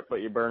more grip, but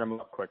you burn them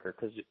up quicker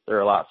because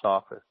they're a lot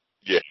softer.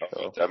 Yeah,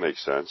 so, that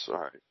makes sense. All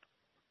right.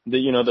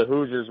 The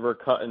Hoosiers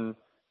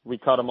we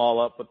cut them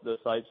all up with the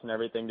sights and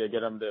everything to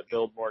get them to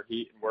build more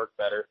heat and work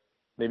better.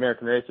 The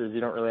American Racers,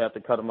 you don't really have to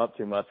cut them up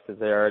too much because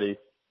they already,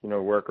 you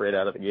know, work right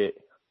out of the gate.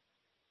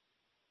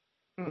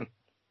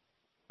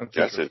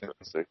 That's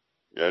interesting.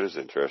 Yeah, it is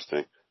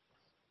interesting.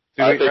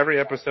 See, every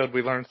episode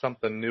we learn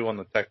something new on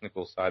the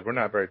technical side. We're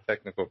not very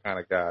technical kind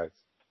of guys.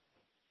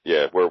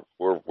 Yeah, we're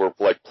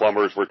like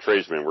plumbers. We're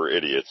tradesmen. We're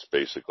idiots,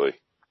 basically.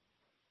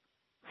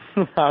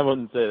 I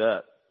wouldn't say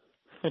that.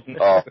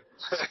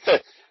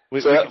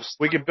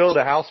 We can build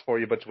a house for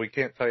you, but we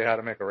can't tell you how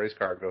to make a race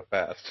car go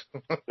fast.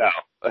 No.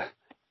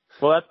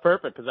 Well, that's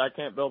perfect because I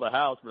can't build a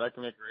house, but I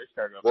can make a race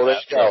car go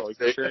fast. Well,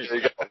 there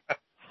you go.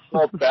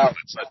 Well,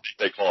 balance. I think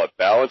they call it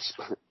balance.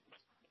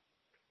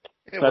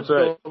 Yeah, that's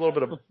right. We'll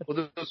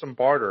do some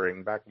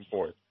bartering back and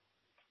forth.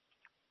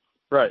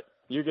 Right.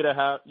 You get a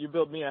house. You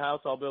build me a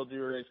house. I'll build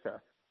you a race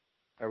car.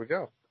 There we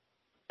go.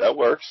 That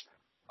works.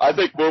 I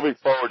think moving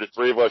forward, the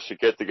three of us should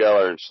get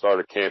together and start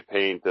a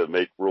campaign to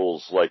make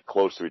rules like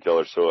close to each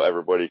other so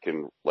everybody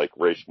can like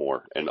race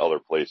more in other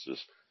places.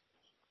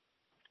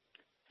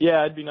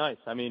 Yeah, it'd be nice.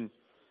 I mean,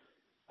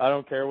 I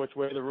don't care which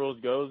way the rules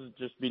goes. It'd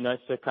just be nice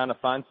to kind of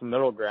find some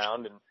middle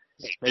ground and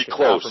make a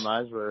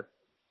compromise where,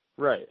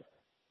 right.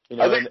 You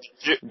know,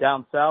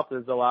 down south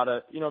there's a lot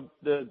of, you know,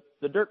 the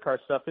dirt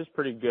car stuff is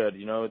pretty good.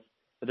 You know, it's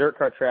the dirt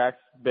car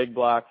tracks, big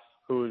blocks,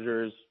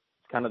 Hoosiers,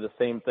 it's kind of the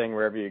same thing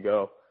wherever you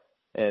go.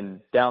 And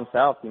down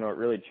south, you know, it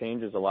really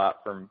changes a lot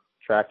from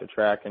track to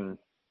track and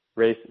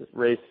race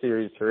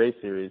series to race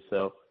series.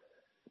 So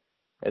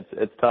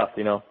it's tough,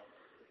 you know.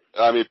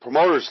 I mean,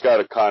 promoters got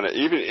to kind of,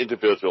 even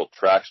individual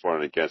tracks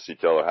running against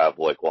each other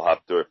will have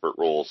different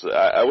rules.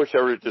 I wish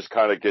everybody would just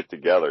kind of get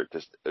together,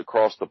 just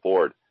across the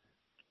board,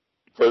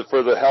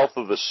 for the health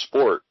of the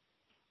sport.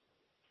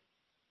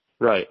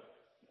 Right.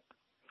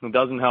 It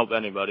doesn't help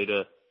anybody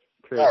to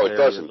create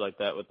barriers like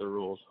that with the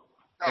rules.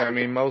 Yeah, I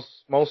mean,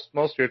 most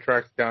of your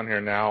tracks down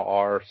here now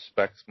are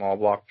spec small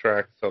block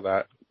tracks, so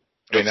that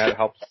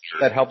helps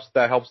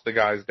the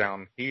guys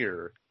down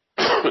here.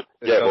 It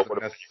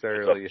doesn't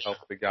necessarily help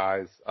the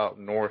guys up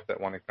north that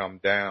want to come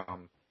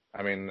down.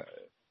 I mean,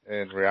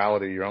 in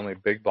reality, your only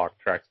big block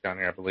tracks down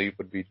here, I believe,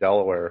 would be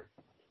Delaware,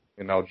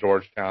 you know,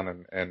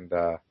 Georgetown and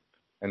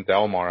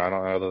Delmar. I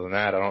don't know. Other than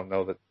that, I don't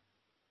know that,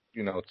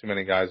 you know, too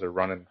many guys are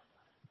running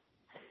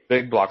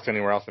big blocks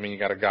anywhere else. I mean, you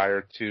got a guy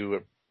or two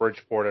at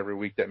Bridgeport every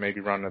week that may be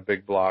running a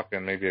big block,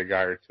 and maybe a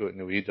guy or two at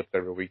New Egypt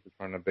every week that's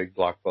running a big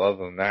block. But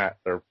other than that,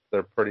 they're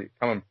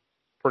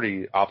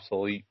pretty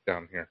obsolete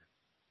down here.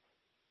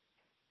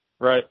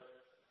 Right.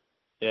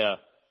 Yeah.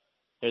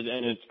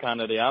 And it's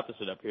kind of the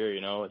opposite up here,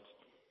 you know. It's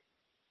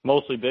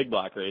mostly big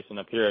block racing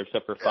up here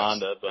except for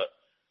Fonda.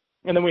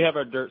 And then we have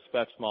our dirt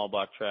spec small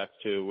block tracks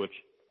too, which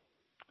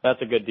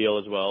that's a good deal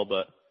as well.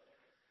 But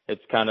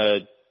it's kind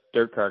of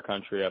dirt car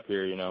country up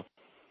here,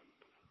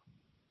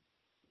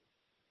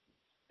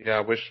 Yeah,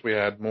 I wish we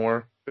had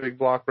more big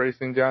block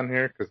racing down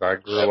here because I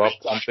grew up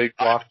on big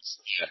blocks.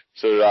 Yeah,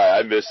 so did I.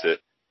 I miss it.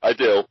 I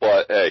do,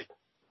 but hey,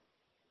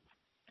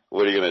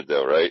 what are you going to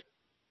do, right?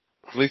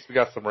 At least we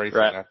got some racing,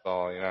 Right. that's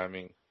all, you know what I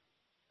mean?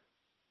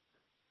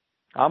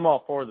 I'm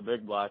all for the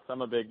big blocks.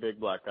 I'm a big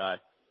block guy.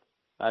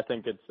 I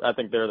think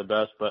they're the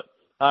best, but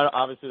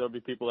obviously there'll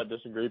be people that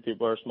disagree.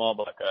 People are small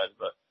block guys,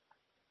 but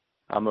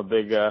I'm a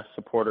big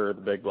supporter of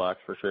the big blocks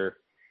for sure.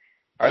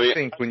 I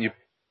think when you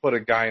put a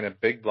guy in a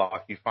big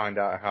block, you find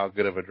out how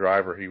good of a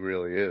driver he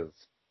really is.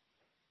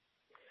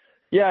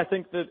 Yeah, I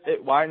think that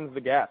it widens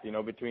the gap,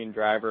 between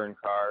driver and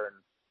car and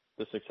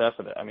the success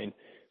of it. I mean,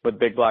 with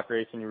big block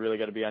racing, you really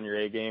got to be on your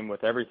A game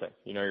with everything,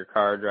 your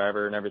car,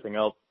 driver, and everything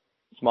else.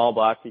 Small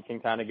blocks, you can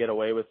kind of get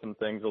away with some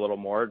things a little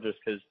more just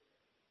because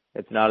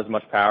it's not as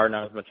much power,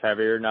 not as much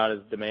heavier, not as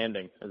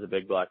demanding as a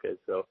big block is.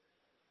 So,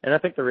 and I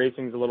think the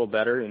racing's a little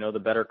better. The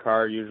better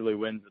car usually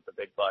wins with the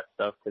big block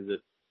stuff because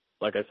it,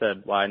 like I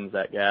said, widens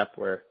that gap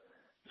where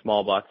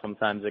small blocks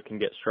sometimes it can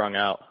get strung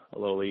out a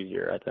little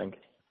easier, I think.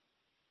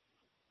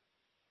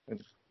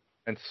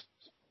 And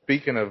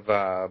speaking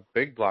of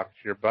big blocks,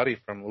 your buddy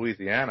from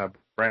Louisiana,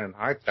 Brandon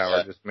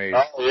Hightower, just made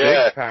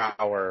big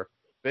power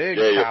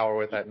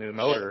with that new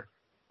motor.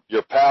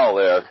 Your pal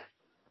there.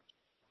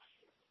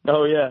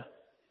 Oh yeah,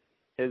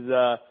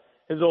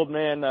 his old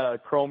man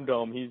Chrome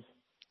Dome.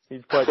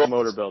 He's quite the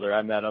motor builder.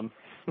 I met him.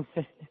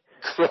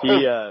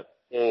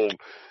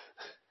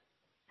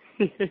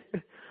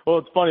 Well,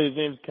 it's funny. His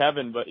name's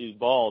Kevin, but he's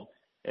bald.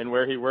 And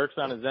where he works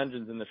on his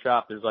engines in the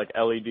shop, there's like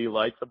LED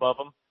lights above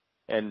him.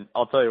 And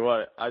I'll tell you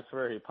what, I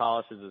swear he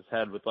polishes his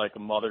head with like a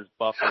mother's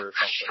buffer or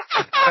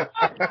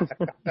something.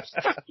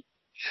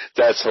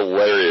 That's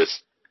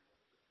hilarious.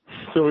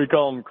 So we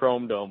call him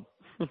Chrome Dome.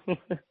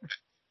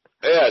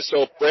 Yeah,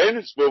 so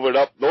Brandon's moving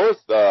up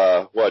north,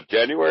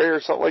 January or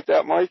something like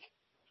that, Mike?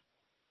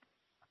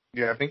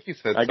 Yeah, I think he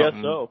said I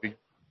something. guess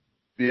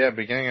so.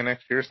 Beginning of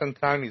next year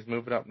sometime, he's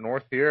moving up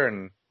north here,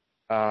 and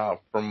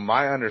from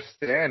my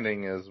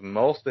understanding is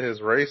most of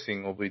his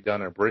racing will be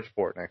done in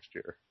Bridgeport next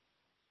year.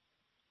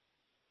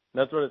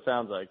 That's what it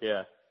sounds like,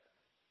 yeah.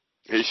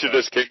 He should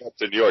just kick up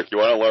to New York. You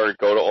want to learn,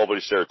 go to Albany,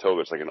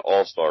 Saratoga. It's like an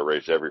all-star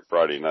race every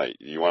Friday night.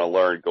 You want to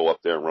learn, go up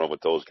there and run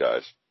with those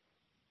guys.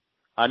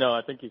 I know.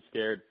 I think he's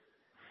scared.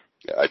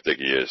 Yeah, I think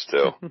he is,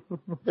 too.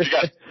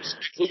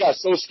 He got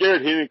so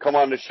scared he didn't come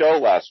on the show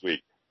last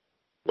week.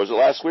 Was it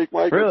last week,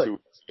 Mike? Really? Or 2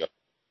 weeks ago?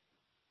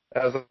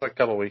 That was a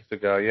couple of weeks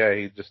ago. Yeah,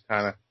 he just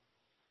kind of.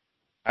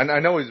 I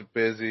know he's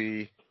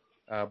busy,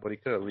 but he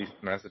could at least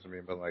message me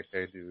and be like,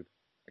 "Hey, dude,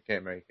 I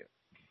can't make it."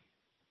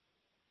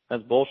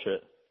 That's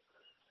bullshit.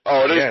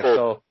 Oh, it is bullshit.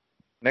 So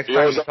next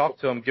time you talk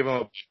to him, give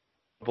him a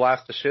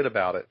blast of shit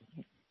about it.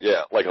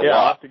 Yeah, like a I'll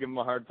lot. have to give him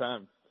a hard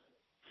time.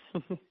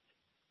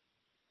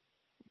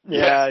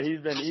 Yeah, he's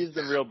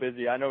been real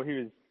busy. I know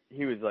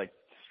he was like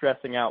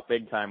stressing out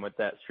big time with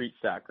that street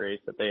stock race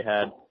that they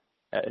had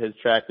at his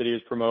track that he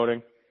was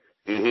promoting.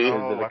 Mm-hmm. It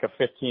was like a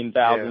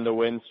 15,000 to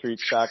win street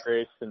stock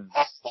race, and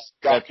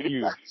that's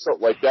huge. Something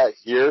like that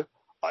here,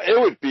 it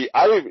would be.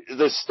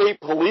 The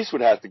state police would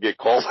have to get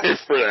called in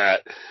for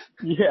that.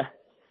 Yeah,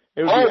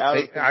 it would be out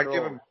of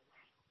control.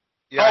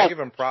 I give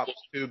him props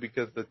too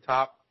because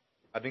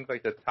I think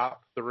like the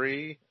top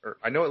three, or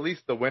I know at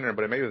least the winner,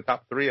 but maybe the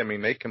top three. I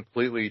mean, they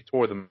completely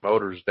tore the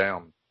motors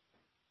down.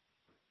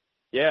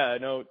 Yeah, I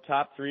know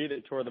top three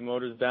they tore the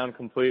motors down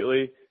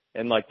completely,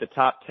 and like the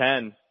top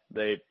 10.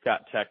 They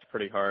got teched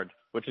pretty hard,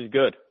 which is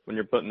good. When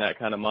you're putting that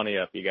kind of money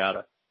up, you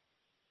gotta.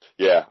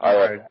 Yeah,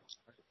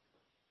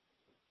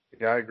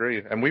 Yeah, I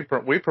agree. And we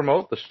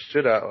promote the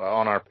shit out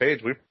on our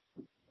page. We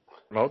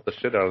promote the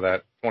shit out of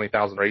that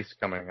 20,000 race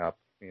coming up.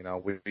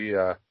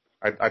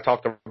 I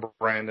talked to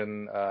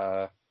Brandon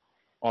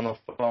on the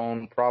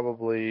phone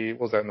probably,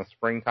 was that in the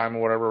springtime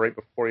or whatever, right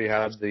before he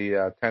had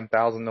the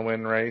 10,000 to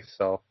win race.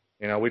 So,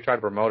 we try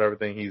to promote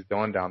everything he's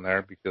doing down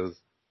there because,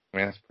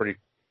 it's pretty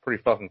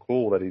fucking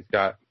cool that he's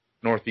got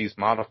Northeast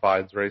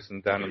Modifieds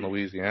racing down in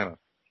Louisiana.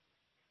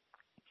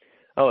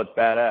 Oh, it's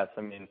badass.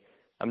 I mean,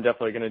 I'm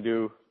definitely going to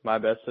do my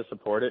best to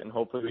support it, and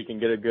hopefully we can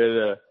get a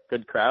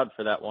good crowd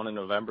for that one in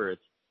November.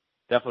 It's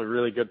definitely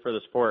really good for the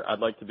sport. I'd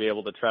like to be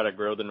able to try to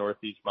grow the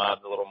Northeast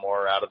mods a little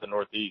more out of the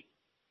Northeast.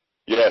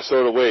 Yeah,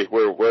 so do we.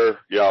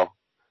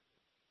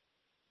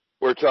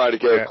 We're trying to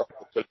get a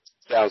couple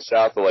down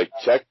south to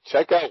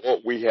check out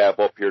what we have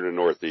up here in the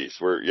Northeast.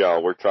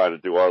 We're trying to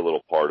do our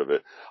little part of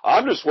it.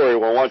 I'm just worried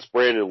once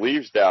Brandon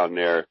leaves down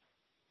there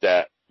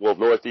that will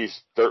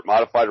Northeast Dirt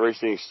Modified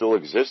Racing still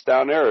exist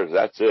down there, or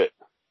that's it?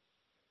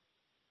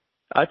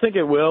 I think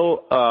it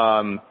will.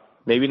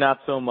 Maybe not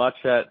so much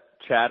at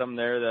Chatham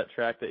there, that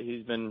track that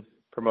he's been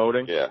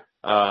promoting. Yeah.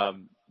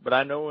 But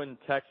I know in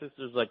Texas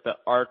there's like the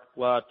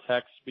Arkla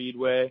Tech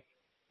Speedway.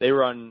 They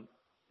run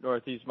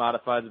Northeast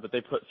Modifieds, but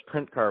they put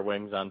sprint car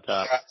wings on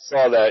top. I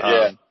saw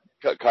that,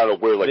 yeah. Kind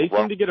of weird. They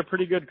seem to get a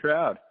pretty good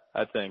crowd,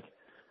 I think.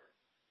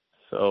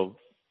 So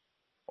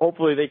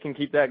hopefully they can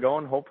keep that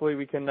going. Hopefully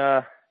we can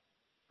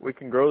we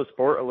can grow the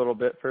sport a little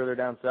bit further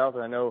down south.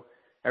 I know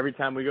every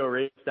time we go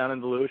race down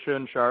in Volusia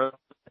and Charlotte,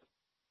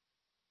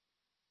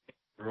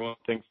 everyone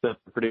thinks that's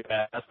pretty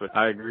fast, but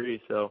I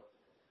agree. So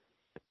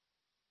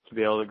to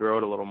be able to grow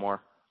it a little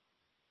more.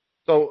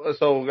 So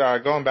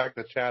going back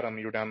to Chatham,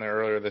 you were down there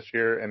earlier this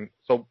year, and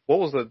so what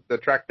was the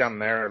track down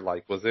there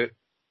like? Was it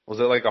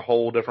like a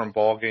whole different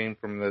ball game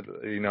from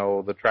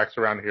the tracks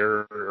around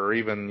here, or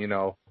even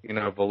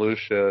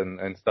Volusia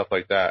and stuff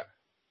like that?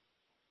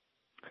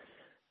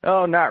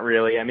 Oh, not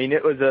really. I mean,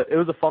 it was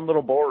a fun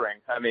little bull ring.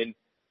 I mean,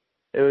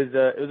 it was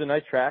a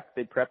nice track.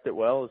 They prepped it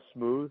well. It was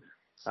smooth.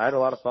 I had a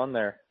lot of fun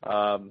there.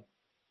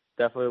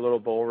 Definitely a little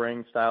bull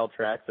ring style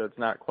track, so it's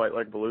not quite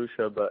like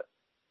Volusia, but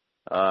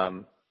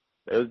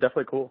it was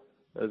definitely cool.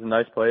 It was a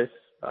nice place.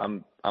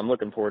 I'm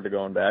looking forward to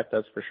going back.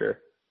 That's for sure.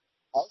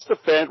 How's the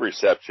fan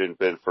reception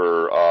been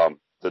for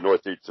the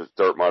Northeast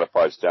Dirt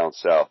Modifieds down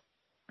south?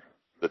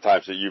 The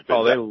times that you've been.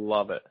 Oh, they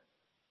love it.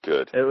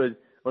 Good. It was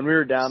when we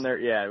were down there.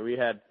 Yeah, we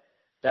had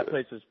that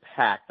place was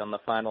packed on the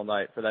final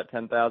night for that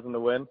 10,000 to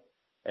win.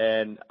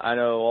 And I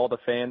know all the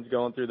fans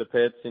going through the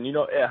pits, and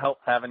it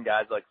helps having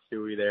guys like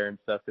Stewie there and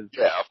stuff. Cause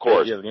yeah, of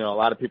course. A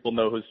lot of people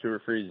know who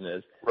Stuart Friesen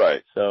is.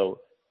 Right. So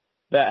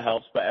that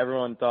helps. But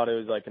everyone thought it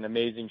was like an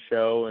amazing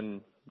show,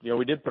 and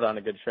we did put on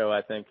a good show.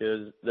 I think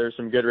there's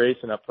some good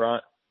racing up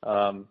front.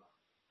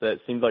 That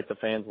seemed like the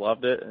fans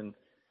loved it, and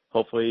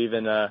hopefully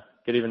even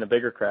get even a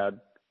bigger crowd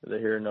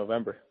here in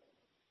November.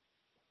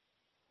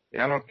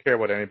 Yeah, I don't care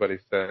what anybody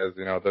says.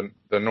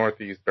 The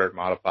Northeast Dirt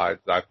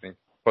Modifieds, I think,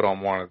 put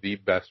on one of the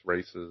best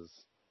races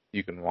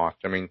you can watch.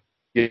 I mean,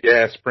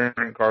 yeah, sprint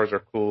cars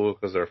are cool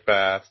because they're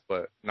fast,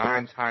 but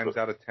 9 times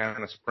out of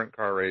 10, a sprint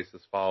car race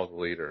is follow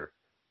the leader.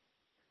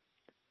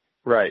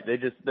 Right. They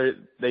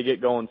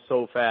get going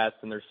so fast,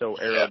 and they're so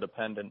aero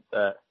dependent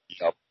that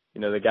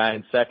the guy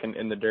in second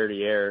in the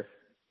dirty air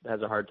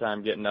has a hard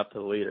time getting up to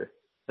the leader.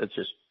 That's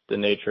just the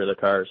nature of the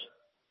cars.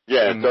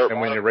 Yeah, and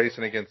when you're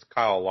racing against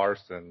Kyle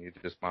Larson, you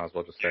just might as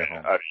well just stay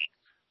home.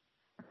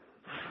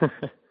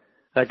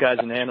 That guy's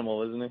an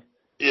animal, isn't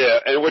he? Yeah,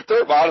 and with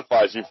dirt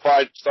modifieds, you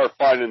start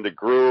finding the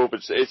groove.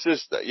 It's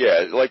just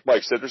like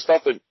Mike said,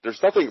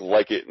 there's nothing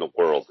like it in the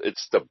world.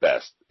 It's the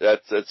best.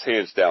 That's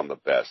hands down the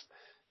best.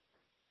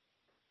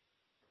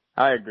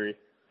 I agree.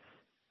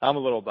 I'm a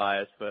little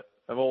biased, but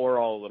we're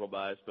all a little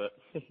biased, but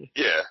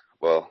yeah.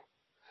 Well,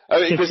 I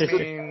mean, because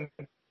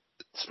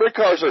sprint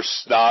cars are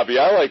snobby.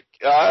 I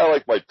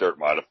like my dirt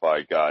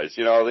modified guys.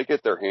 They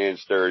get their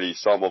hands dirty.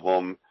 Some of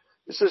them.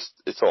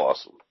 It's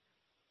awesome.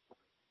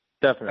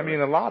 Definitely. I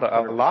mean, a lot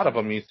of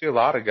them. You see a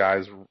lot of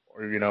guys,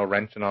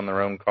 wrenching on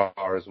their own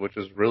cars, which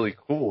is really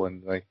cool.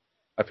 And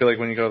I feel like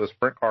when you go to the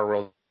sprint car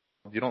world,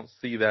 you don't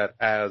see that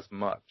as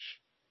much.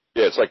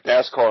 Yeah, it's like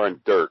NASCAR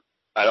and dirt.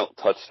 I don't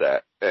touch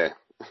that.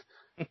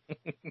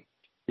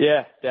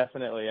 Yeah,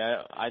 definitely.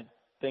 I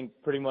think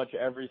pretty much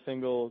every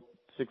single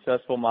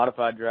successful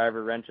modified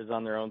driver wrenches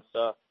on their own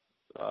stuff.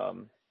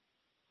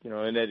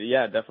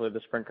 Definitely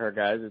the sprint car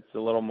guys. It's a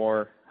little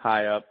more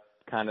high up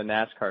kind of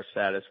NASCAR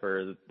status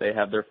where they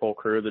have their full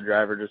crew, the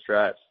driver just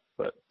drives.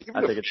 But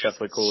I think it's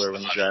definitely cooler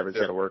when the driver's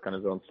got to work on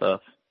his own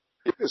stuff.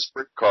 Even the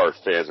sprint car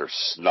fans are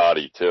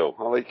snotty too.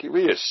 I'm like,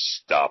 we just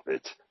stop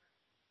it.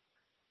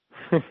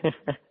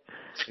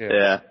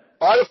 Yeah.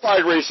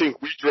 Modified racing,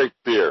 we drink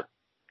beer.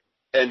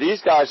 And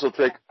these guys will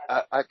drink,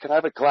 can I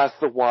have a glass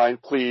of wine,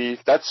 please?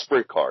 That's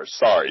sprint cars.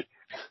 Sorry.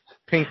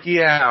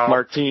 Pinky out.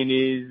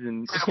 Martinis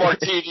and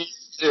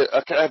martinis.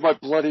 Can I have my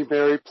Bloody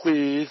Mary,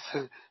 please?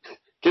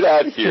 Get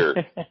out of here.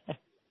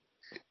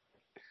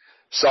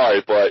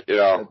 Sorry, but,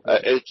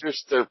 it's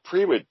just, they're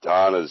prima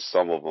donnas,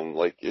 some of them.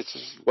 Like, it's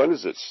just, when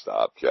does it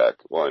stop, Jack?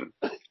 When?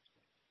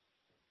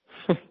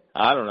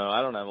 I don't know.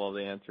 I don't have all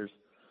the answers.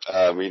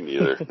 Me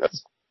neither.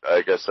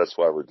 I guess that's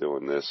why we're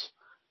doing this.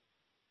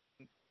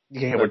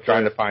 Yeah, we're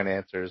trying to find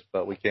answers,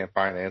 but we can't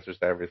find answers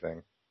to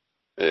everything.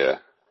 Yeah.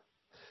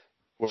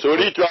 So what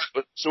do you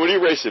drive? So what do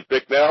you race at?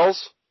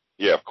 Bicknells?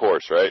 Yeah, of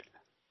course, right?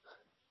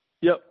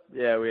 Yep.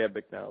 Yeah, we have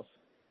Bicknells.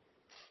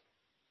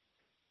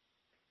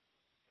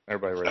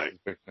 Everybody races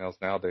Bicknells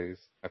nowadays.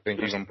 I think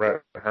even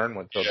Brett Hearn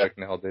went to a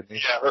Bicknell, didn't he?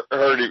 Yeah,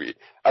 Hearn.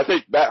 I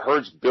think Matt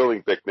Hearn's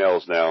building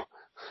Bicknells now.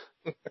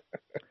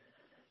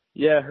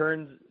 Yeah,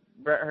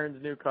 Brett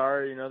Hearn's new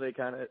car, they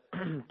kind of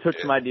took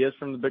some ideas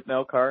from the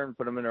Bicknell car and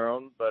put them in their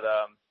own, but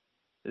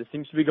it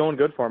seems to be going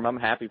good for him. I'm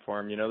happy for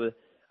him.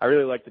 I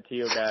really like the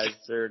Tio guys.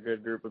 They're a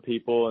good group of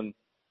people, and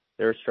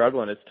they're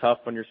struggling. It's tough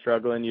when you're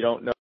struggling. You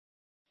don't know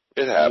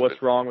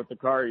what's wrong with the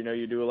car.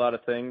 You do a lot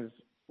of things.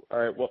 All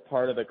right, what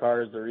part of the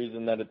car is the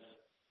reason that it's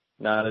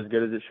not as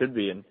good as it should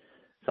be? And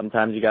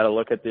sometimes you got to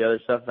look at the other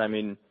stuff. I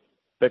mean,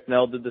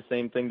 Bicknell did the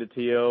same thing to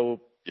Tio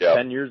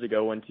 10 years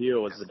ago when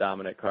Tio was the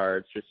dominant car.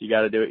 It's just you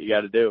got to do what you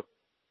got to do.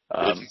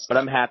 But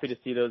I'm happy to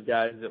see those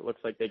guys. It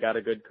looks like they got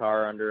a good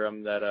car under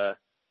them that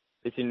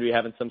they seem to be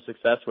having some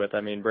success with.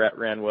 I mean, Brett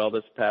ran well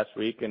this past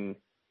week, and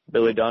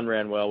Billy Dunn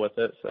ran well with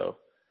it. So,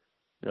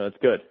 it's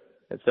good.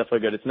 It's definitely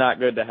good. It's not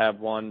good to have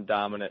one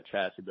dominant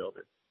chassis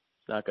builder.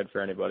 It's not good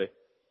for anybody.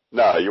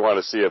 No, you want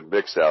to see a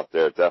mix out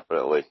there,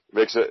 definitely.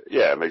 Makes it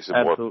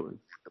more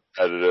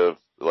competitive.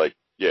 Like,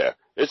 yeah.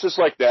 It's just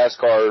like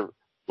NASCAR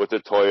with the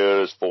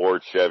Toyotas,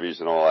 Ford, Chevys,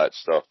 and all that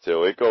stuff,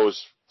 too. It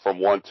goes from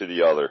one to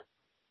the other.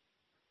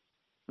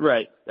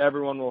 Right.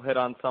 Everyone will hit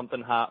on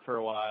something hot for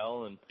a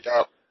while, and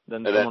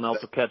then someone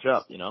else will catch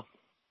up, you know?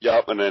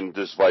 Yep, and then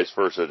just vice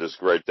versa,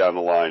 just right down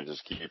the line,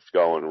 just keeps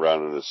going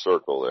around in this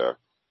circle there.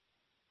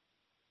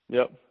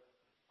 Yep,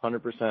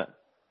 100%.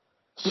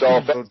 So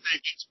if everything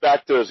gets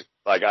back to,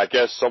 like, I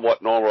guess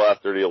somewhat normal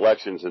after the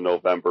elections in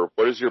November,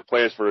 what is your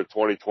plans for the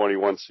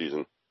 2021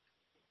 season?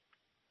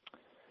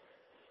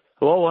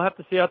 Well, we'll have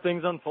to see how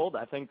things unfold.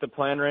 I think the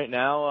plan right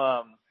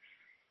now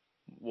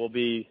we'll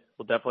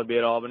definitely be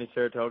at Albany,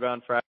 Saratoga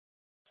on Friday.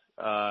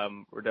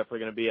 We're definitely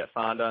going to be at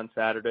Fonda on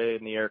Saturday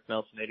in the Eric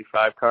Nelson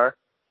 85 car,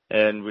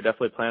 and we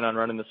definitely plan on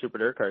running the Super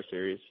Dirt Car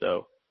Series.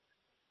 So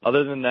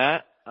other than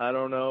that, I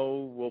don't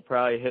know. We'll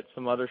probably hit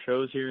some other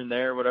shows here and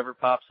there, whatever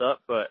pops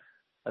up, but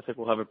I think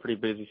we'll have a pretty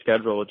busy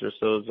schedule with just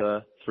those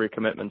 3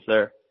 commitments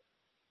there.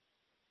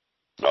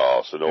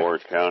 Oh, so no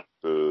Orange County?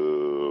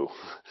 Boo.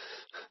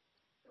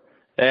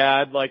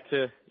 Yeah, I'd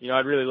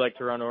really like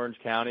to run Orange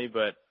County,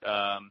 but,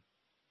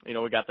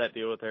 we got that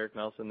deal with Eric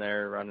Nelson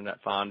there running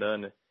at Fonda,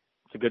 and it's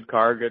a good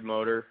car, good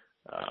motor.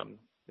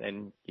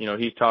 And,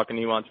 he's talking,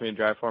 he wants me to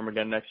drive for him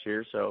again next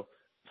year, so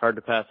it's hard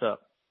to pass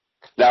up.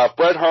 Now, if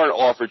Brett Hearn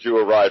offered you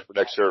a ride for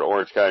next year at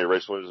Orange County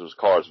Race one of his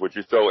cars, would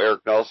you throw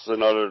Eric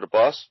Nelson under the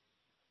bus?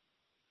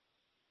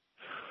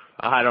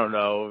 I don't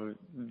know.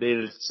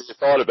 You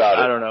thought about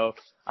it. I don't know.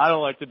 I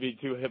don't like to be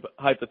too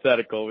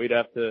hypothetical. We'd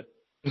have to,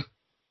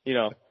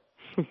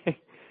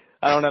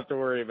 I don't have to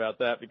worry about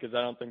that because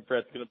I don't think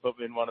Brett's going to put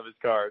me in one of his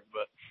cars,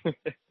 but.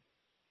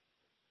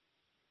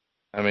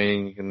 I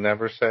mean, you can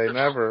never say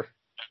never.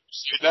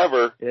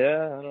 Never.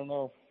 Yeah, I don't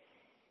know.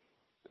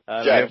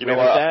 Jack, you know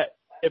what?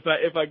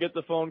 If I get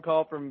the phone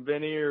call from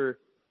Vinny or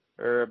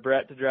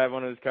Brett to drive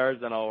one of his cars,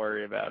 then I'll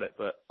worry about it.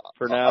 But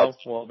for now,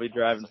 we'll be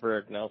driving for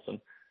Eric Nelson.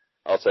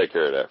 I'll take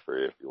care of that for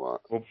you if you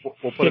want. We'll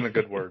put in a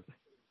good word.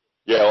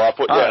 Yeah, well, I'll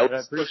put. Yeah, right, I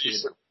appreciate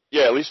it.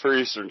 Yeah, at least for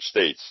Eastern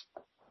states.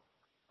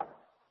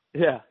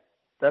 Yeah,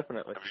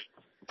 definitely. I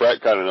mean, Brett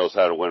kind of knows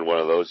how to win one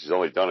of those. He's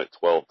only done it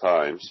 12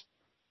 times.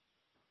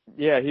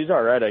 Yeah, he's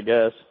all right, I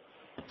guess.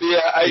 Yeah,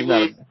 I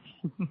mean,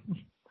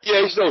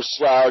 yeah, he's no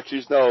slouch.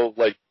 He's no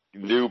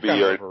newbie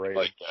or anything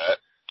like that.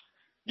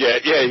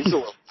 Yeah, he's a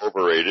little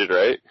overrated,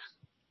 right?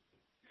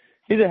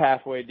 He's a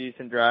halfway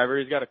decent driver.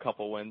 He's got a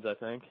couple wins, I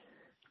think.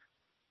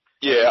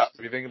 Yeah.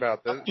 If you think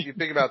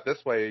about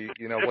this way,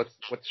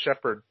 what's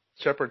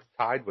Shepard's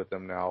tied with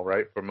him now,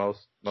 right? For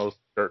most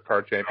dirt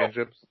car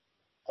championships.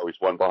 Oh, he's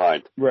one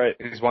behind. Right.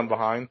 He's one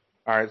behind.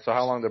 All right. So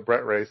how long did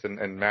Brett race?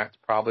 And Matt's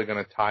probably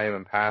going to tie him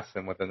and pass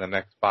him within the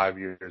next 5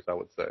 years, I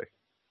would say.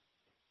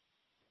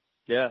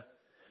 Yeah.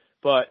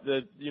 But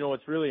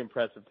what's really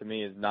impressive to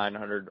me is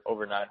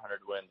over 900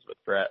 wins with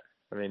Brett.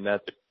 I mean,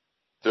 that's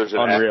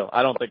unreal.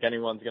 I don't think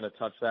anyone's going to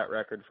touch that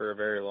record for a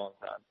very long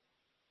time.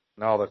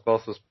 No, the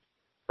closest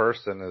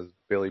person is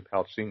Billy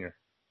Pouch Sr.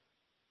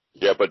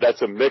 Yeah, but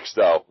that's a mix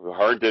though.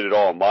 Hearn did it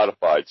all in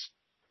modifieds.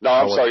 No,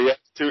 I'm sorry.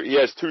 He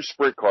has 2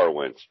 sprint car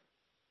wins.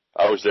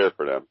 I was there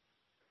for them.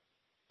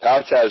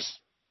 Pouch has,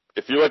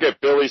 if you look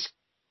at Billy's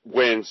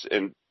wins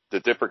and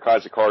the different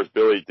kinds of cars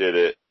Billy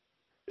did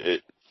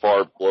it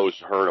far blows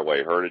Hearn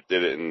away. Hearn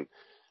did it in,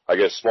 I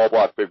guess, small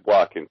block, big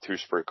block, and 2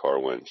 sprint car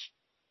wins.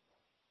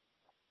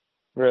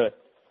 Really?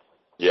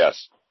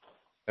 Yes.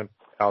 And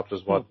Pouch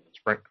is what?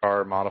 Sprint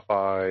car,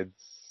 modifieds,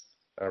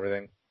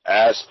 everything?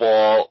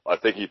 Asphalt. I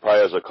think he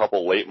probably has a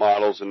couple late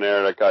models in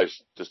there. That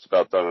guy's just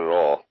about done it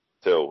all,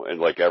 too,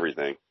 and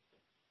everything.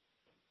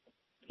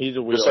 He's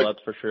a wheel,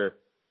 that's for sure.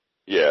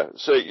 Yeah.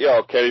 So,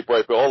 Kenny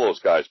Blake, all those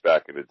guys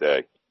back in the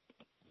day.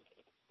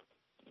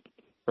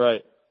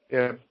 Right.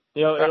 Yeah.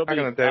 It'll be, I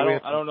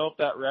don't know if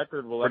that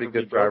record will ever be broken.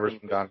 Pretty good drivers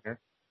from down here.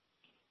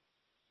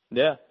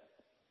 Yeah.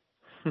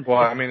 Well,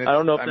 I mean, I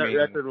don't know if that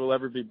record will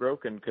ever be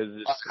broken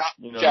because,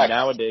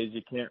 nowadays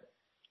you can't.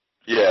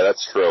 Yeah,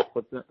 that's true.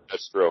 What's that?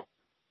 That's true.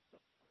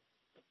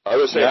 I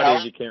was saying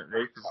nowadays you can't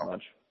race as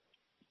much.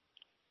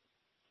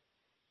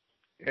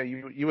 Yeah,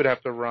 you would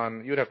have to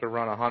run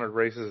 100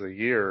 races a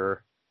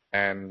year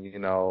and,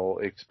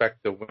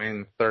 expect to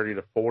win 30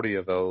 to 40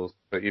 of those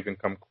to even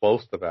come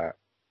close to that.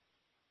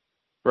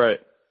 Right.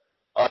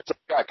 So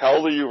Jack, how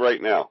old are you right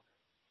now?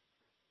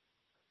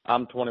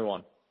 I'm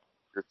 21.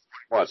 You're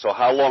 21. So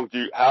how long do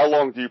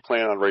you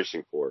plan on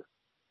racing for?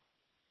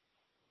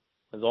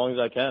 As long as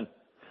I can.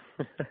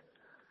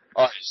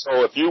 All right.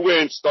 So if you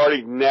win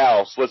starting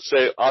now, so let's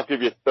say I'll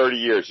give you 30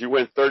 years. You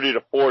win 30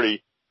 to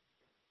 40.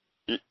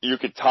 You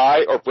could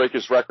tie or break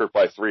his record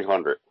by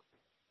 300.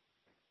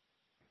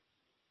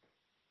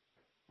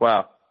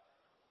 Wow.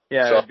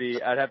 Yeah,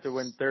 I'd have to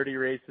win 30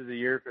 races a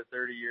year for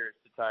 30 years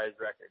to tie his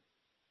record.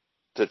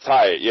 To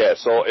tie it, yeah.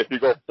 So if you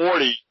go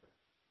 40,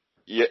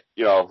 then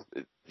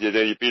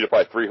you beat it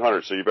by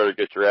 300. So you better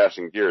get your ass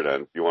in gear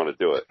then if you want to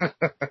do it.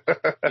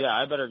 Yeah,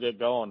 I better get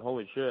going.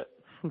 Holy shit.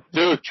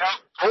 Dude,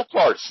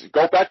 go-karts.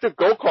 Go back to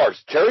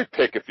go-karts. Cherry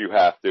pick if you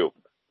have to.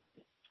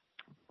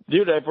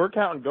 Dude, if we're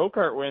counting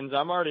go-kart wins,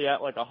 I'm already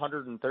at like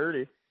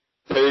 130.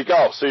 There you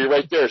go. So you're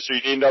right there. So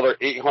you need another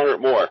 800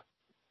 more.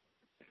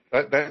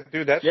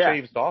 That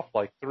shaves off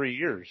like 3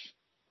 years.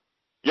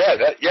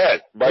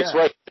 Mike's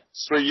right.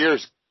 It's 3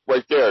 years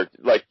right there.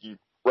 Like,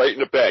 right in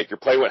the bank. You're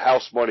playing with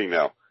house money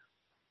now.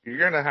 You're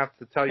going to have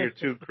to tell your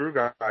 2 crew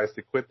guys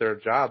to quit their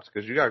jobs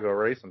because you got to go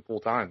racing full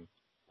time.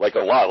 Like a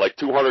lot, like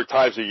 200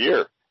 times a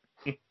year.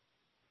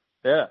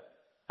 Yeah.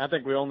 I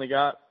think we only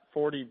got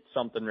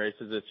 40-something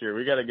races this year.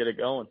 We got to get it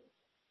going.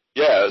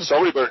 Yeah,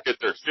 somebody better get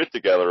their shit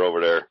together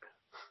over there.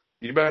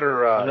 You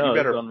better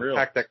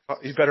pack that.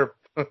 You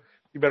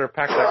better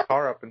pack that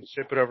car up and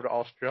ship it over to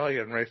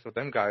Australia and race with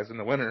them guys in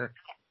the winter.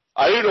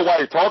 I don't know why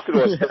you're talking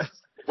to us.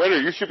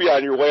 Winter, you should be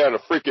on your way on a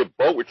freaking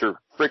boat with your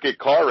freaking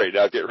car right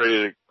now, getting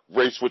ready to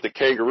race with the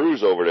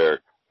kangaroos over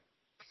there.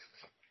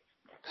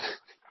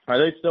 Are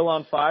they still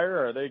on fire,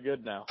 or are they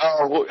good now?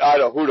 Oh, I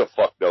don't. Who the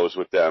fuck knows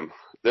with them?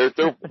 They're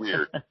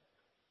weird.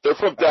 They're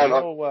from down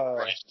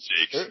under.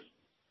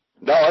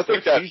 No, I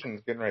think that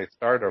season's getting ready to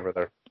start over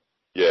there.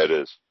 Yeah, it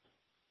is.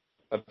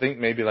 I think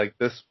maybe like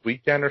this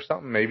weekend or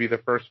something. Maybe the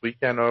first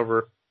weekend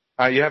over.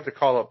 You have to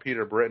call up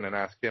Peter Britton and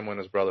ask him when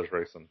his brother's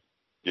racing.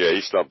 Yeah,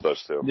 he stumped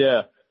us too.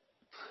 Yeah.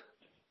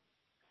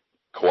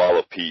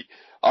 Koala Pete.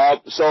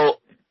 So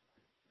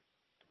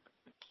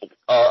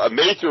a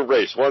major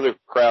race, one of the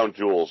crown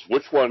jewels.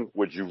 Which one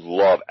would you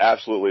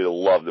absolutely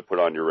love to put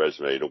on your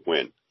resume to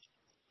win?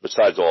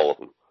 Besides all of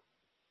them.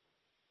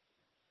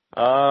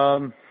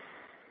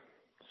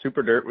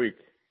 Super Dirt Week,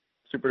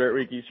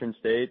 Eastern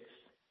States.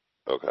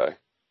 Okay.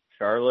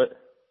 Charlotte.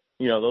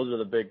 You know, those are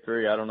the big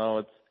 3. I don't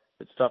know.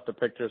 It's tough to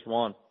pick just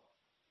one.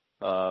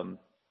 The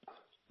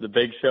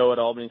big show at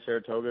Albany,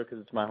 Saratoga, because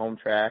it's my home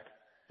track.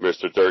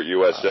 Mr. Dirt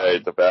USA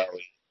at the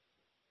Valley.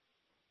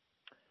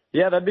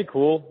 Yeah, that'd be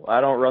cool.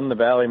 I don't run the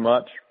Valley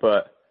much,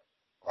 but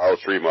I'll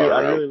 3 mile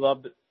I really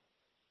loved it.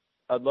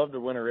 I'd love to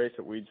win a race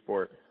at Weed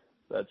Sport.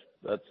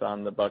 That's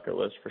on the bucket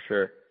list for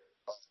sure.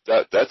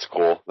 That's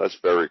cool. That's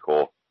very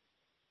cool.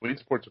 Weed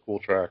Sport's a cool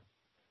track.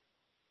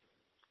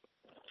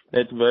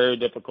 It's very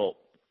difficult.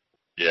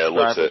 Yeah, it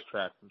looks it.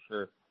 Track for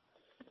sure.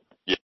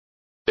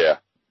 Yeah.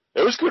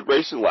 It was good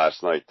racing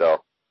last night,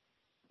 though.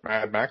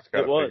 Max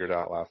got it figured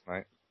out last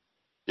night.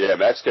 Yeah,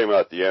 Max came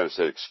out at the end and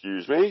said,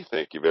 "Excuse me,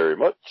 thank you very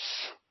much."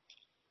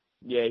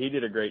 Yeah, he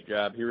did a great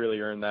job. He really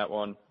earned that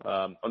one.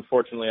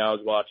 Unfortunately, I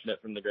was watching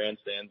it from the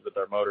grandstands with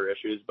our motor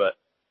issues, but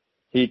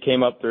he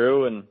came up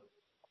through, and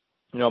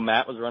you know,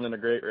 Matt was running a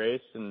great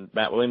race, and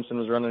Matt Williamson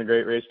was running a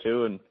great race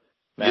too, and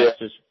Max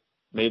just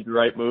made the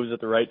right moves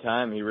at the right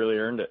time. He really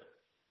earned it.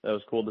 That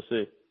was cool to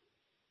see.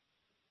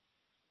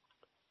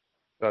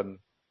 Doesn't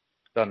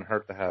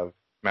hurt to have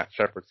Matt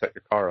Shepard set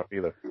your car up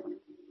either.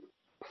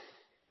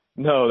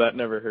 No, that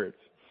never hurts.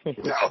 No,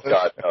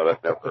 God, no,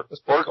 that never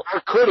hurts.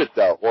 Or could it,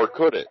 though? Or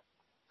could it?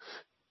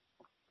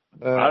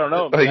 I don't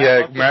know.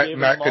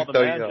 Matt could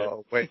tell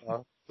you, wait,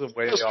 the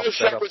way y'all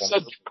set up.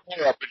 Set your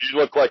car up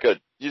and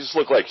you just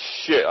look like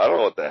shit. I don't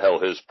know what the hell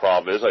his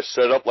problem is. I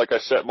set up like I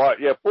set mine.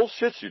 Yeah,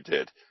 bullshit you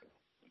did.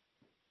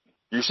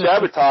 You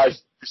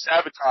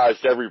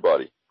sabotaged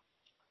everybody.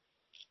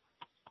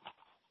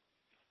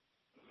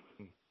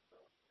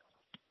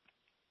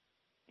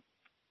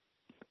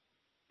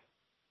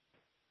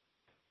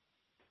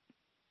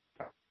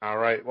 All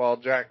right. Well,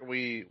 Jack,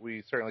 we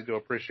certainly do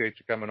appreciate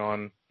you coming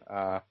on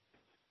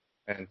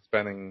and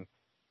spending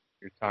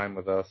your time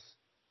with us,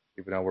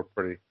 even though we're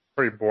pretty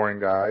boring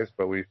guys,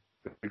 but we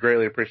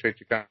greatly appreciate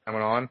you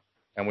coming on,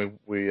 and we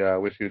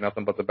wish you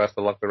nothing but the best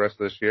of luck the rest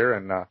of this year,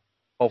 and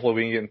hopefully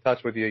we can get in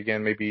touch with you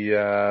again maybe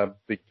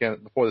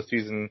before the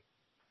season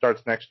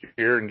starts next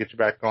year and get you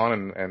back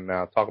on and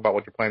talk about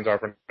what your plans are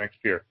for next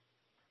year.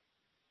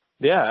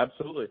 Yeah,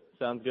 absolutely.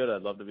 Sounds good.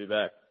 I'd love to be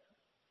back.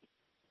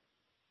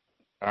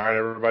 All right,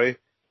 everybody.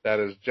 That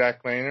is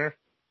Jack Lehner.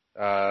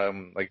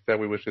 Like I said,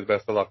 we wish you the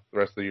best of luck the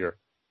rest of the year.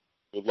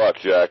 Good luck,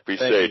 Jack. Be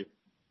safe. You.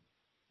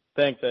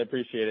 Thanks. I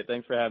appreciate it.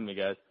 Thanks for having me,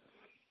 guys.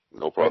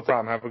 No problem. No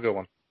problem. Have a good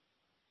one.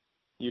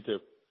 You too.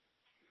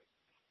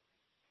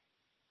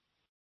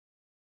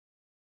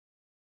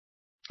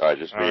 All right,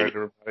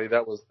 everybody.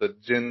 That was the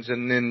Ginja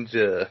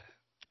Ninja.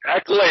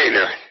 Jack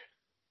Lehner.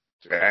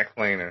 Jack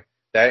Lehner.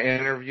 That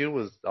interview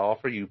was all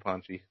for you,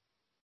 Punchy.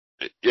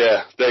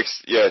 Yeah,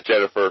 thanks. Yeah,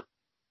 Jennifer.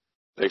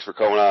 Thanks for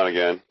coming on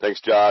again.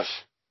 Thanks, Josh.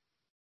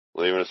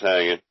 Leaving us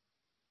hanging.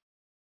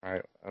 All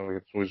right.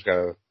 We just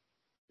gotta,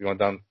 you want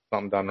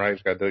something done right, you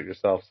just gotta do it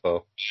yourself.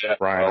 So, yeah.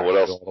 Brian. What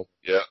else?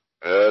 Yeah.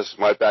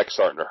 My back's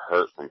starting to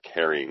hurt from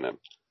carrying them.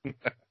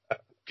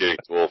 Getting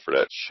too old for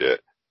that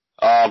shit.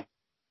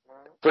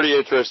 Pretty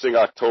interesting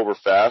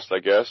Oktoberfest, I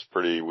guess.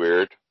 Pretty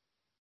weird.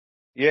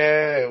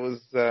 Yeah, it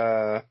was,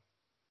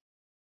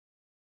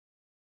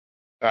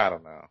 I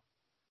don't know.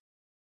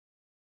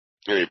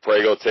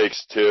 Prego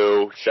takes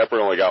 2.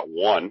 Shepard only got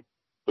 1.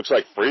 Looks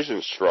like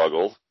Friesen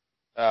struggled.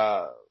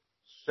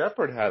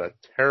 Shepard had a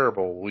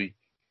terrible week.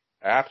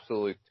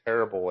 Absolutely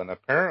terrible. And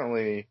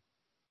apparently,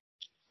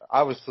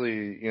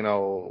 obviously, you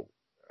know,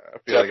 I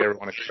feel like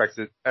everyone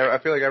expected. I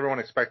feel like everyone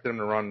expected him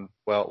to run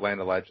well at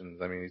Land of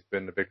Legends. I mean, he's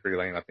been to victory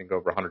lane, I think,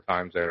 over 100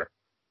 times there.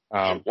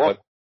 But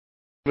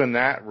even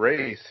that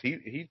race,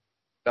 he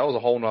that was a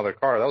whole nother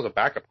car. That was a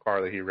backup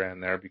car that he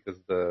ran there because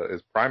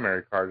his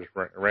primary car just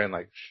ran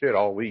like shit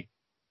all week.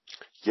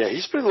 Yeah,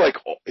 he's been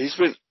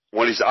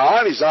when he's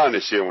on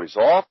this year. When he's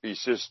off,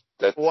 he's just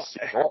that's. Well,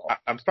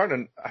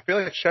 I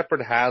feel like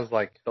Shepard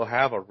he'll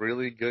have a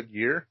really good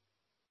year,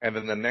 and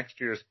then the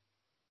next year's.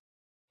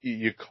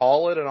 You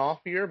call it an off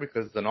year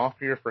because it's an off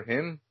year for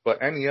him,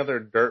 but any other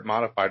dirt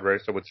modified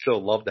racer would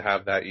still love to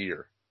have that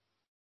year.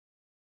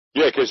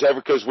 Yeah,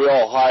 because we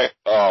all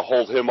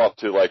hold him up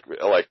to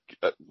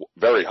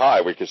very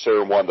high. We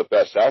consider him one of the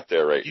best out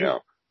there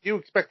now. You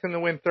expect him to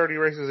win 30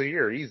 races a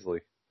year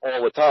easily.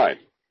 All the time.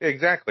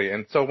 Exactly.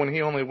 And so when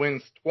he only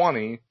wins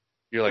 20,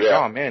 you're like,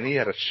 oh man, he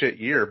had a shit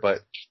year,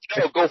 but.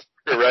 Go for it,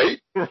 right?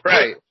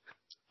 Right.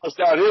 I was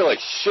down here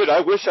like, shit,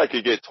 I wish I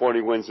could get 20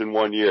 wins in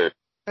 1 year.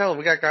 Hell,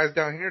 we got guys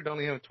down here don't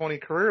even have 20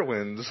 career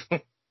wins.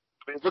 I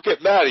mean, look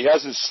at Matt. He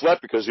hasn't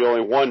slept because he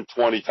only won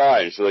 20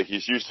 times. So,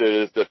 he's used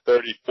to the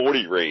 30,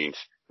 40 range.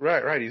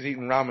 Right. He's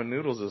eating ramen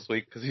noodles this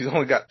week because he's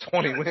only got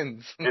 20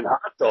 wins. And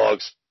hot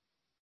dogs.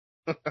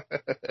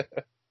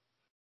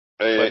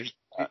 And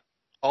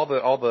all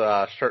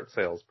the shirt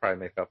sales probably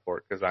make up for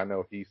it because I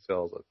know he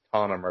sells a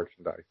ton of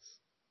merchandise.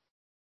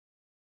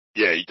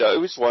 Yeah, he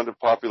does. He's one of the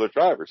popular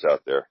drivers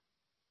out there.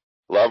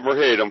 Love him or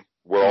hate him,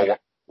 we're all.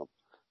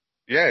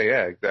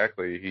 Yeah,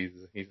 exactly. He's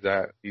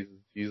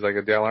like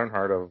a Dale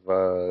Earnhardt of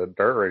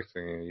dirt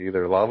racing. You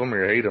either love him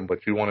or you hate him,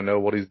 but you want to know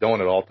what he's doing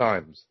at all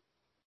times.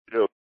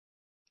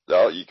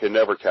 No, you can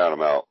never count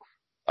him out.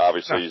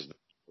 Obviously, he's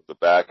the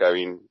back. I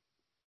mean,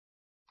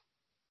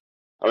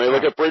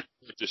 look at Bridge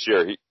this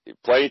year. He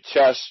played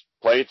chess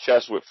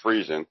with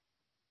Friesen,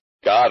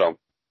 got him,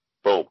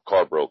 boom,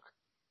 car broke.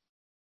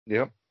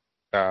 Yep.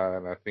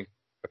 And I think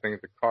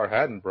if the car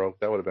hadn't broke,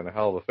 that would have been a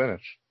hell of a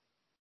finish.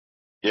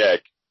 Yeah.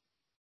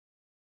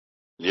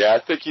 Yeah,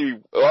 I think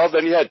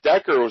then you had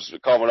Decker was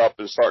coming up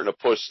and starting to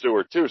push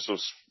Stewart too, so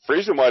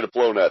Friesen might have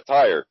blown that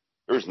tire.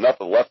 There was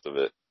nothing left of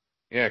it.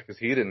 Yeah, because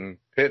he didn't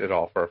pit at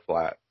all for a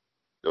flat.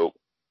 Nope.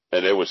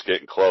 And it was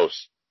getting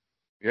close.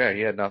 Yeah, he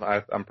had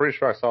nothing. I'm pretty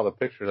sure I saw the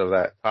pictures of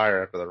that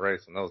tire after the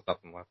race, and there was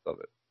nothing left of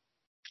it.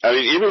 I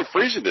mean, even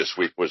Friesen this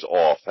week was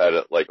off, had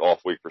a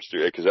off week for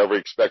Stewart, because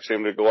everybody expects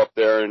him to go up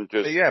there and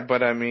just. Yeah,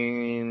 but I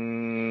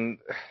mean,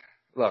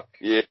 look.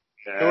 Yeah,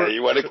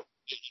 you want to.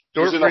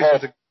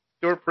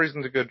 Stuart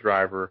Friesen's a good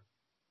driver,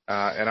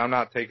 and I'm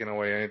not taking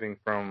away anything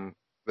from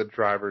the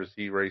drivers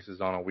he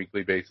races on a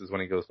weekly basis when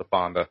he goes to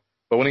Fonda.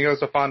 But when he goes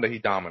to Fonda, he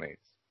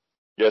dominates.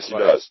 Yes, he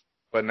does.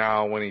 But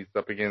now when he's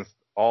up against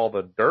all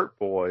the dirt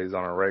boys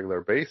on a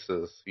regular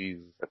basis, he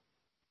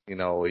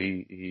just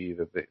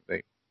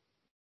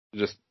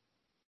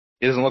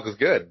he doesn't look as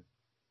good.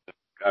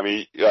 I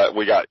mean, you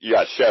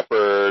got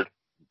Shepard,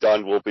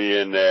 Dunn will be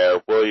in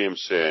there,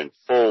 Williamson,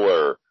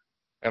 Fuller.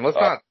 And let's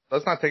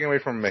not take away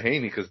from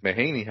Mahaney because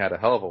Mahaney had a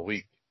hell of a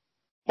week.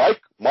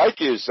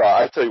 Mike is,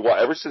 I tell you what,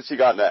 ever since he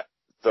got in that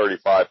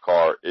 35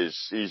 car,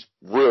 he's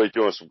really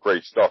doing some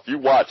great stuff. You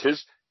watch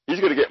he's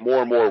going to get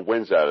more and more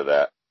wins out of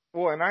that.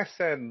 Well, and I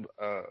said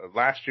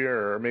last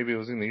year, or maybe it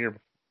was in the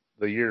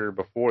year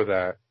before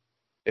that,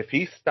 if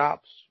he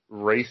stops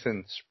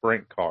racing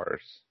sprint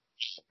cars.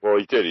 Well,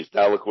 he did.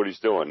 Now look what he's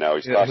doing. Now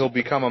he'll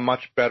become a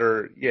much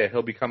better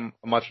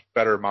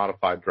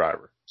modified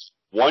driver.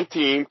 One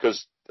team,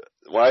 because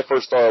when I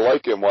first started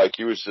liking him,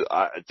 he was,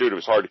 it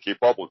was hard to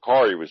keep up what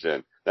car he was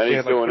in. Then he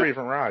had doing 3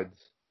 different rides.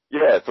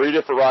 Yeah, 3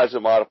 different rides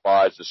and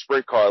modifieds. The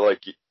sprint car,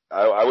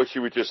 I wish he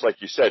would just, like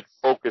you said,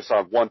 focus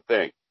on one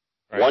thing.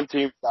 Right. One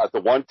team got the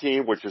one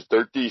team, which is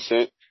they're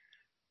decent.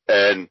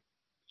 And,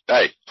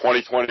 hey,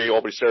 2020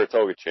 Albany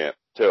Saratoga champ,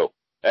 too.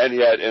 And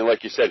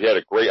like you said, he had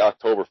a great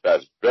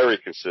Oktoberfest, very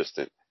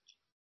consistent.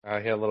 He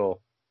had a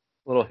little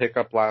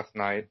hiccup last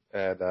night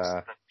at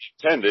 10,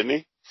 didn't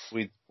he?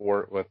 Sweet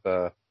Sport with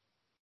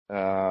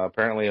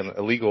apparently an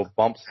illegal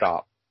bump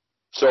stop.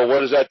 So what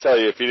does that tell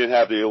you? If he didn't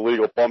have the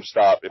illegal bump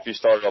stop, if he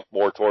started up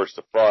more towards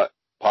the front,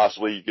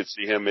 possibly you could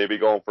see him maybe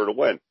going for the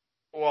win.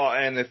 Well,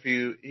 and if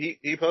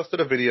he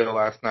posted a video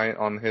last night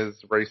on his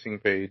racing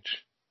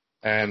page,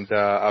 and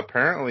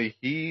apparently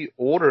he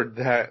ordered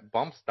that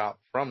bump stop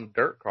from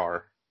Dirt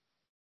Car.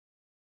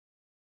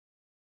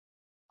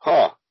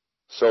 Huh.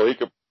 So he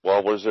could.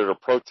 Well, was there a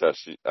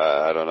protest?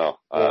 I don't know.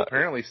 Well,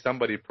 apparently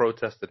somebody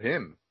protested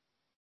him.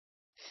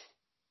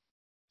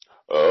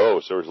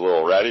 Oh, so there's a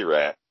little ratty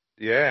rat.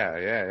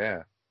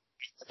 Yeah.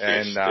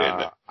 And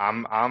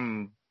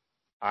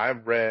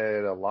I've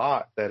read a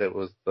lot that it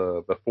was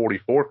the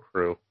 44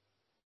 crew.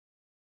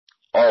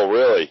 Oh,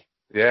 really?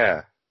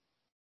 Yeah.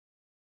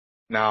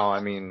 Now,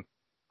 I mean,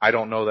 I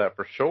don't know that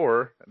for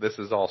sure. This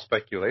is all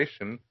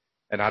speculation,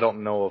 and I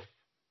don't know if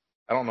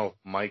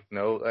Mike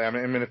knows. I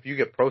mean, if you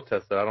get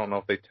protested, I don't know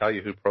if they tell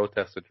you who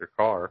protested your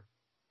car.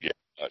 Yeah,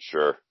 not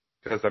sure.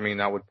 Because, I mean,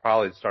 that would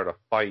probably start a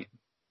fight.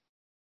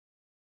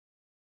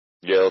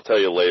 Yeah, they'll tell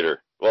you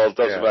later. Well, it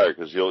doesn't matter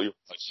because you'll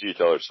see each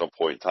other at some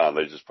point in time.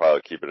 They just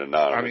probably keep it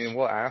anonymous. I mean,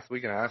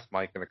 we can ask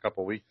Mike in a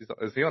couple of weeks.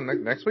 Is he on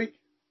next week?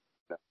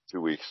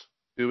 2 weeks.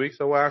 2 weeks.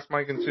 So we'll ask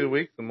Mike in 2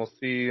 weeks, and we'll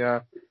see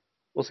how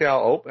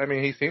open. I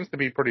mean, he seems to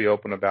be pretty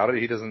open about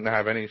it. He doesn't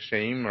have any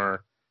shame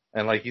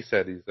and like he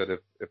said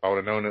if I would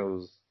have known it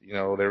was, they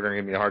were going to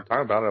give me a hard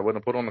time about it, I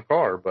wouldn't have put it on the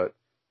car. But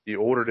he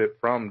ordered it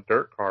from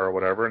Dirt Car or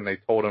whatever, and they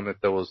told him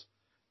that there was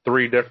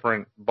 3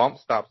 different bump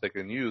stops they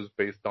can use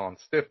based on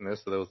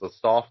stiffness. So there was a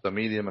soft, a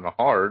medium, and a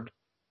hard.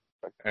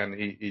 And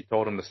he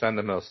told him to send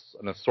him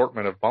an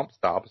assortment of bump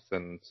stops,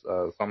 and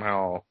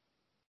somehow,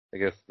 I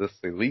guess this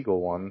illegal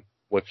one,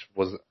 which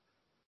was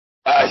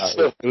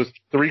it was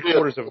three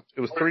quarters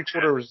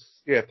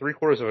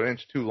of an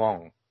inch too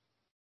long.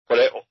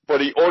 But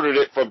he ordered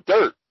it from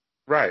Dirt.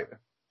 Right.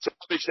 So it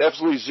makes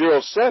absolutely 0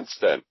 sense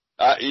then.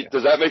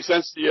 Does that make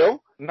sense to you?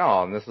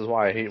 No, and this is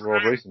why I hate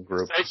World Racing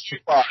Group. Thanks to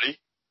your body.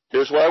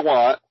 Here's what I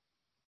want.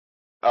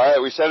 All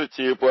right, we sent it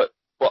to you, but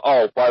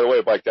oh, by the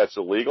way, Mike, that's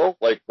illegal?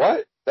 Like,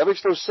 what? That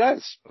makes no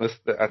sense.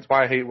 That's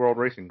why I hate World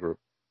Racing Group.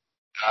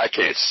 I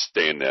can't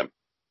stand them.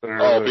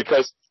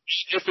 Because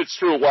if it's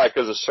true, why?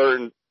 Because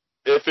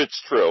if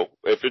it's true,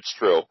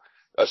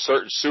 a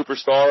certain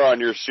superstar on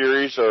your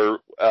series or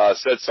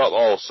said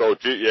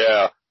something,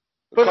 yeah.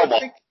 But come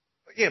on.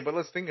 But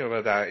let's think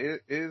about that.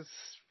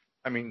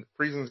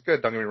 Friesen's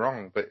good, don't get me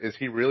wrong, but is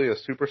he really a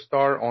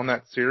superstar on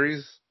that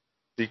series?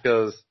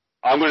 Because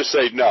I'm going to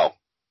say no.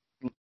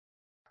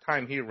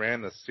 Time he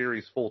ran the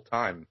series full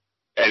time.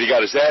 And he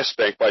got his ass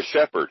spanked by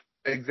Shepard.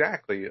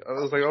 Exactly. It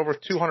was like over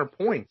 200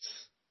 points.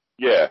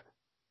 Yeah.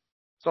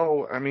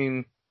 So,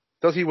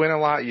 does he win a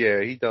lot?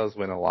 Yeah, he does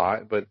win a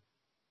lot, but,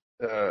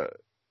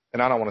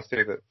 and I don't want to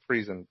say that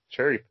Friesen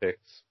cherry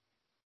picks,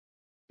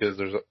 because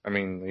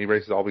he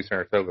races Albany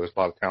Saratoga, there's a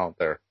lot of talent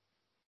there.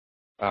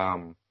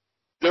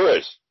 There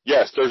is.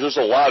 Yes, there's just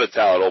a lot of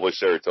talent at Albany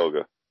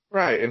Saratoga.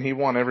 Right, and he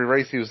won every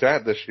race he was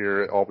at this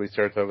year at Albany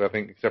Saratoga, I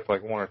think, except for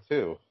like 1 or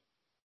 2.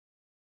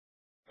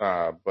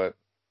 But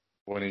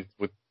when he's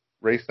with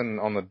racing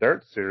on the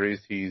dirt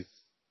series, he's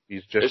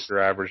just your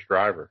average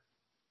driver.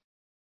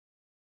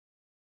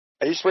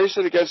 He's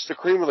racing against the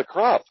cream of the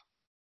crop.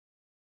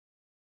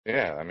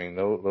 Yeah,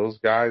 those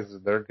guys,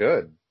 they're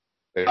good.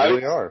 They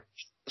really are.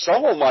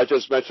 Some of them I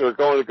just mentioned are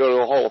going to go to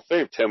the Hall of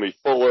Fame. Timmy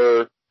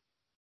Fuller.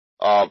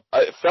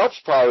 Phelps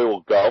probably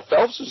will go.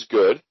 Phelps is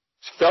good.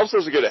 Phelps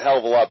doesn't get a hell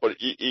of a lot,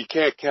 but you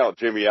can't count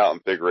Jimmy out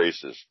in big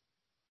races.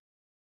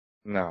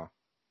 No.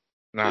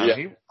 Yeah, I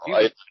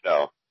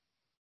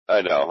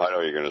know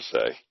what you're going to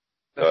say.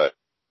 But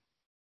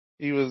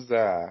he was,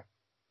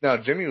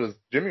 Jimmy was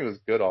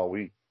good all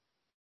week.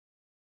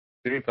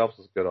 Jimmy Phelps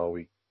was good all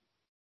week.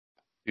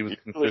 He was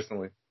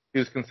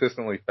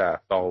consistently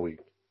fast all week.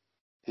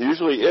 He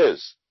usually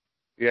is.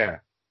 Yeah.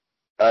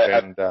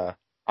 I'm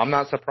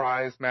not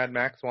surprised Mad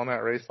Max won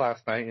that race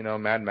last night.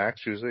 Mad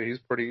Max usually he's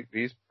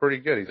pretty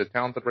good. He's a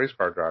talented race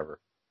car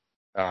driver.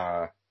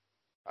 I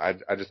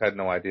just had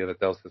no idea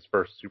that was his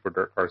first Super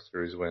Dirt Car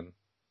Series win.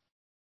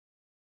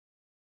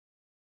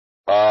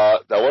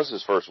 That was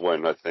his first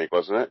win, I think,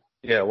 wasn't it?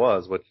 Yeah, it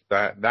was. Which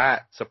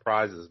that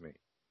surprises me.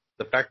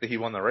 The fact that he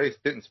won the race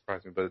didn't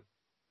surprise me, but the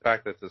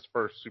fact that it's his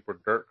first Super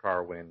Dirt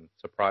Car win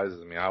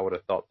surprises me. I would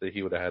have thought that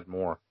he would have had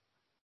more.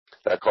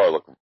 That car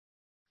looked.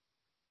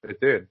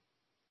 It did.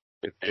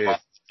 It did.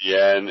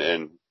 Yeah,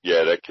 and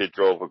that kid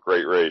drove a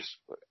great race.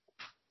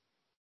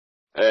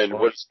 And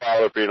with his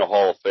father being a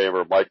Hall of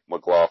Famer, Mike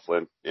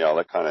McLaughlin,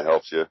 that kind of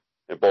helps you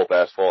in both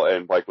asphalt,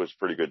 and Mike was a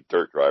pretty good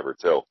dirt driver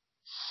too.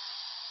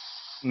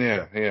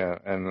 Yeah,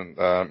 and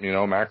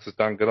Max has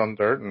done good on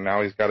dirt, and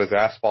now he's got his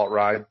asphalt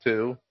ride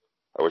too.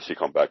 I wish he'd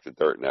come back to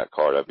dirt in that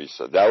car. That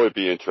would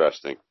be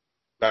interesting.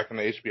 Back in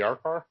the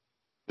HBR car?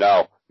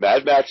 No,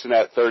 Mad Max in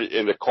that 30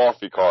 in the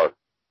coffee car.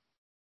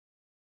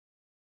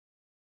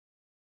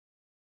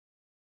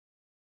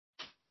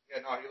 Yeah,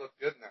 no, he looked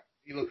good in that.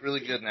 He looked really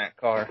good in that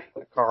car.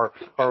 The car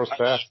was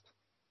fast.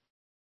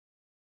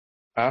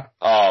 Huh?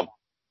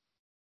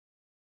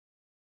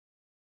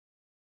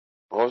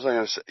 What was I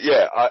going to say?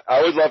 Yeah,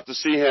 I would love to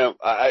see him,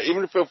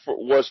 even if it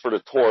was for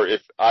the tour,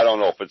 I don't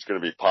know if it's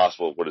going to be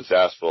possible with his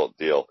asphalt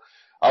deal.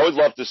 I would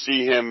love to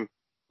see him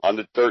on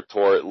the dirt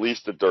tour, at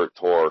least the dirt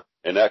tour,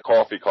 in that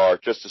coffee car,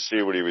 just to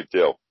see what he would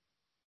do.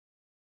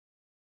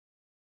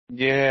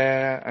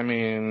 Yeah,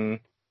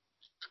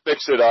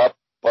 fix it up,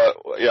 but,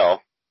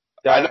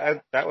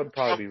 that would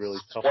probably be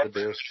really tough to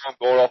do. I'm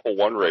going off of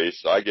one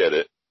race, I get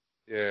it.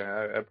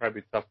 Yeah, that'd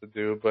probably be tough to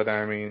do, but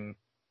the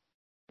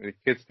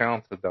kid's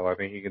talented, though. I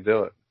think he can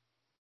do it.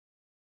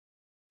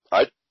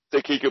 I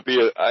think he could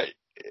be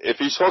if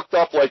he's hooked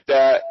up like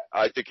that,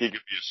 I think he could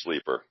be a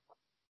sleeper.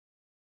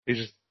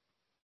 He's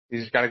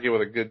just got to get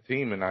with a good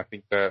team, and I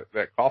think that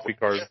coffee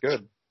car is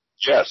good.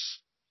 Yes.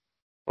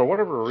 For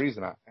whatever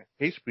reason,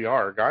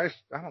 HBR guys,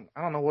 I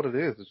don't know what it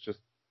is. It's just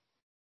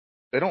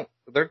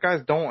their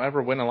guys don't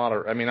ever win a lot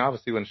of.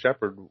 Obviously when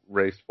Shepard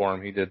raced for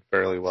him, he did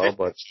fairly well,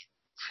 but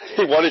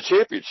he won a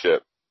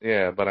championship.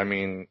 Yeah, but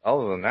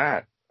other than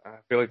that, I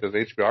feel like those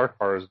HBR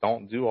cars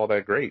don't do all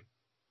that great.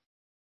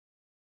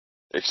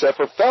 Except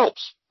for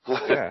Phelps.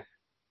 Yeah.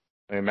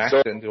 I mean, Max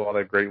didn't do all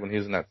that great when he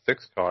was in that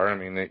 6 car. I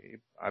mean,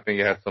 I think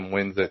he had some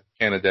wins at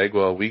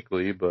Canandaigua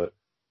weekly, but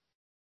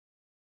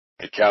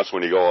it counts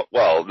when you go.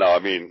 Well, no, I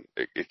mean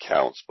it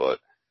counts, but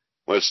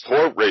when it's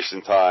tour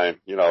racing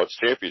time, it's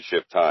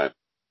championship time.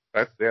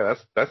 That's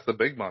the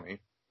big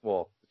money.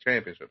 Well, the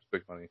championship's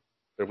big money.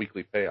 Their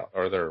weekly payout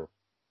or their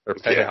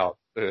payout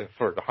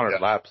for the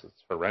 100 laps is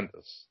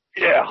horrendous.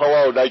 Yeah.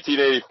 Hello,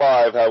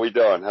 1985. How we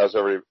doing? How's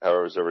everybody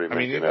I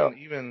mean, making out?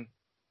 even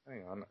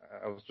hang on.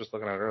 I was just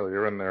looking at it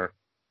earlier, and their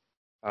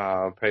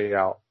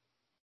payout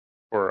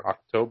for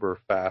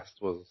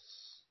Oktoberfest was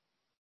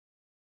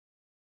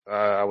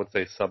I would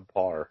say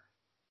subpar.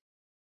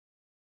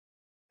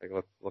 Like,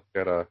 let's look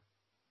at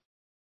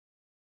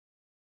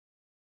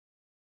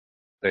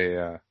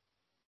they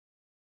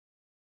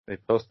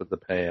posted the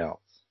payouts.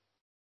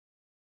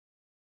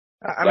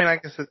 I mean, I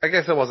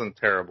guess it wasn't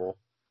terrible.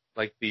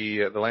 Like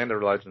the Land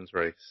of Legends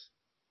race,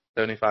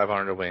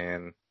 7,500 to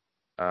win.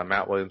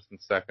 Matt Williamson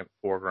second,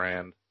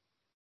 $4,000.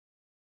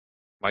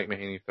 Mike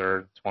Mahaney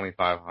third,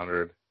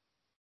 2,500.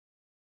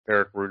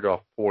 Eric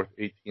Rudolph fourth,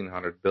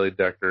 1,800. Billy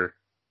Decker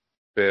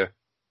fifth,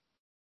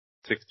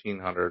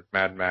 1,600.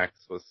 Mad Max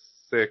was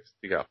sixth.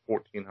 He got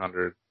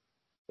 1,400.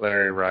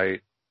 Larry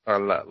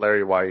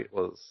White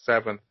was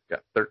seventh.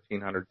 Got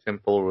 1,300. Tim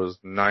Fuller was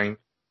ninth.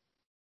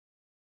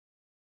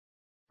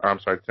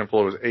 Tim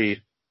Fuller was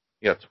eighth.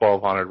 He got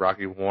 1,200.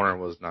 Rocky Warner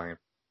was ninth,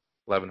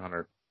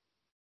 1,100.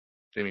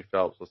 Jimmy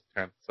Phelps was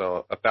 10th.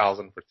 So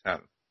 1,000 for 10.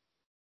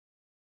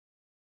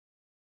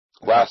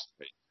 Last.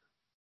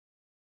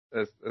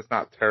 It's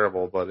not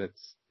terrible, but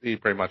he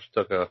pretty much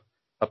took a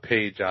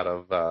page out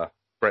of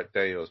Brett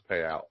Deyo's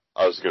payout.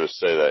 I was going to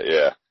say that,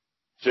 yeah.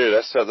 Gee,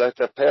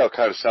 that payout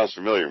kind of sounds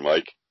familiar,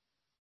 Mike.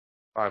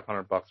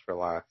 $500 for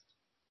last.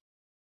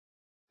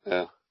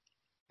 Yeah.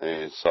 I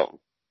mean, it's something.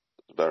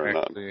 It's better than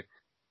nothing.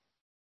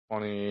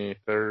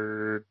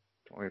 23rd,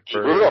 21st.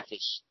 Rudolph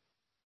is...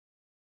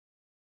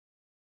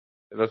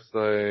 It looks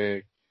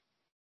like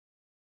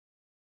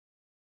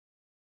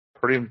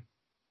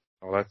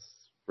that's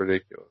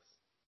ridiculous.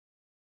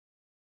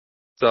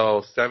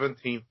 So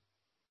 17th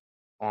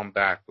on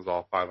back was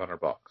all $500.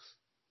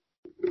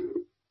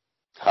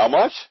 How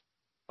much?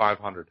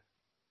 500.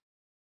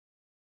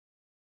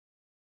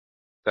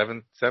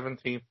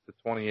 17th to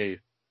 28th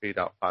paid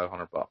out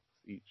 $500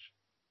 each.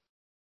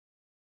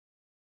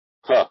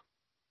 Huh.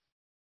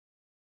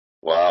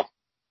 Wow.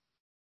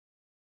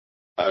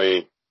 I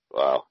mean,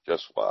 wow.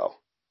 Just wow.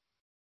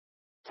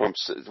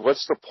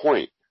 What's the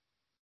point?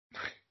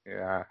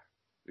 Yeah,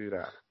 do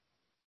that.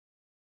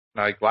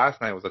 Like last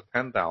night was a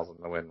 10,000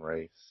 to win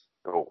race.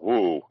 Oh,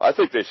 ooh. I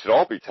think they should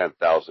all be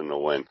 10,000 to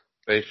win.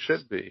 They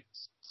should be.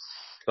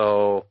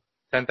 So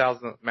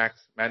 10,000 Mad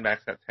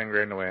Max got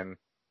 $10,000 to win.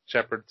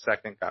 Shepard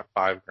second got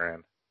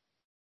 $5,000.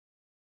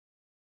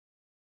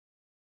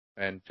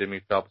 And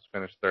Jimmy Phelps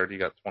finished third. He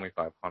got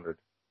 2,500.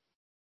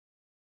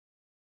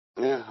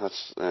 Yeah,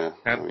 that's.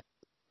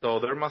 So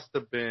there must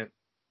have been.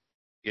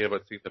 Yeah,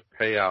 but see, the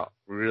payout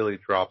really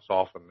drops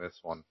off in this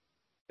one.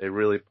 They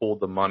really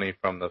pulled the money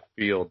from the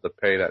field to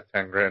pay that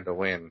 $10,000 to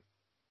win.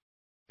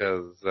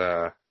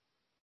 Because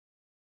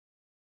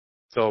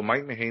so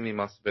Mike Mahaney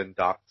must have been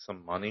docked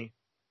some money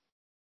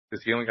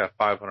because he only got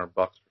 $500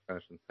 for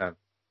finishing 10th.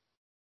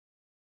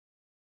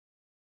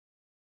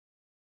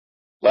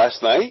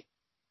 Last night?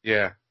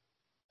 Yeah.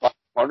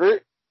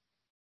 500?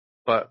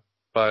 But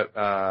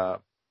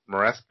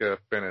Maresca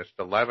finished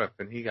 11th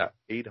and he got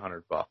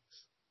 $800. So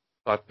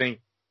I think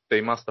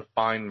they must have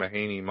fined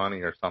Mahaney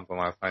money or something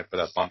last night for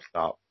that bump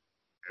stop.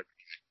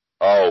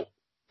 Oh,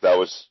 that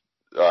was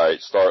all right.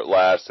 Start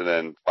last and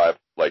then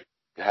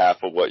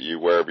half of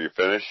wherever you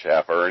finish,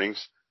 half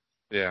earnings.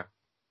 Yeah.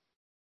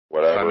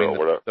 Whatever. I mean,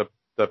 whatever.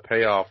 The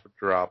payoff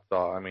dropped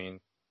off. I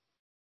mean,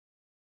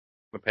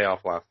 the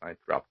payoff last night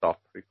dropped off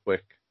pretty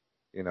quick.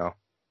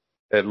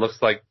 It looks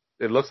like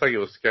it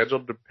was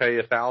scheduled to pay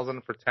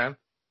 1,000 for 10th,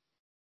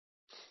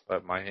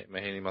 but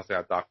Mahaney must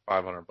have got docked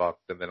 $500,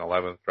 and then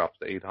 11th drops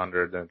to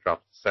 800, then it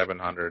drops to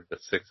 700 to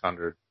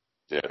 600.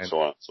 Yeah, and so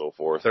on and so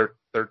forth.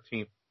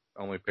 13th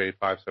only paid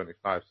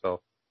 575,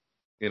 so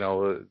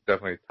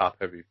definitely a top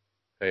heavy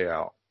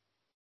payout.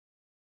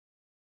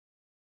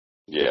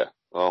 Yeah,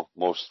 well,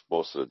 most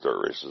of the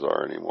dirt races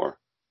are anymore.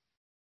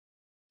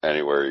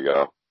 Anywhere you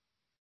go.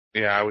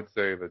 Yeah, I would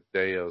say that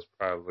Deyo's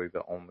probably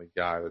the only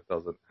guy that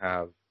doesn't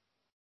have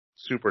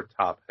super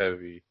top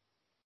heavy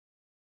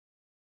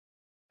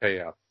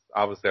payouts.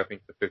 Obviously, I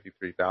think the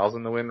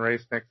 53,000 to win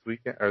race next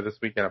weekend or this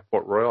weekend at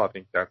Port Royal, I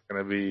think that's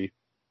gonna be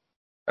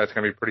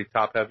pretty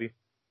top heavy.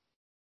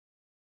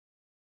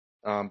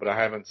 But I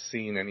haven't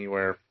seen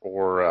anywhere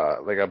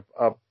for like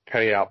a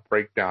payout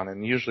breakdown,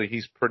 and usually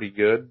he's pretty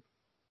good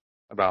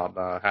about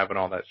having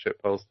all that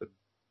shit posted.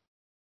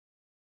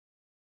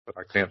 But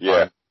I can't find.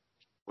 Yeah,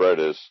 where it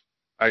is.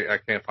 I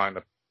can't find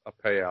a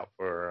payout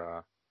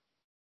for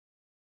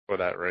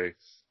that race.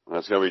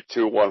 That's gonna be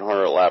 2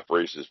 100-lap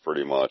races,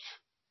 pretty much.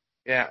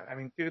 Yeah, I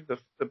mean, dude,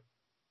 the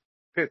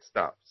pit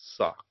stop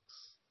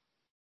sucks.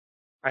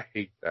 I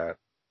hate that.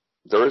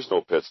 There is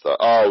no pit stop.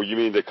 Oh, you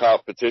mean the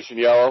competition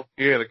yellow?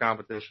 Yeah, the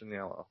competition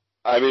yellow.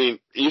 I mean,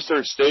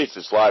 Eastern States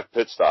is live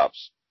pit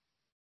stops.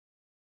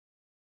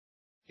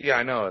 Yeah,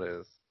 I know it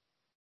is.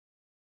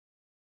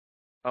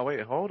 Oh,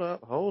 wait, hold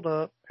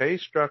up. Pay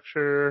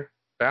structure.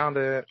 Found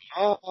it.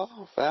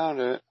 Oh, found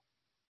it.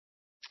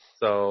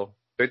 So,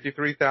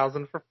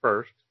 53,000 for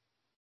first.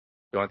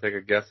 You want to take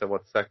a guess at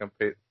what second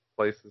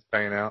place is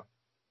paying out?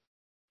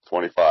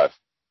 25.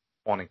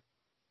 20.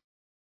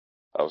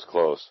 That was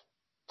close.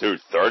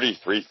 Dude,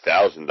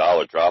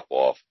 $33,000 drop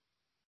off.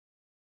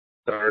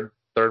 Third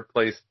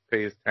place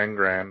pays 10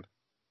 grand.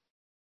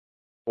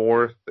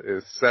 Fourth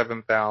is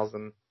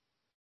 7,000.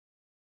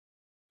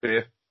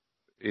 Fifth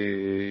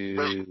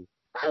is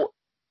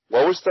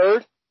What was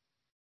third?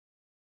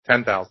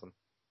 10,000.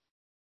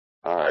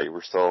 All right,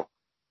 we're still.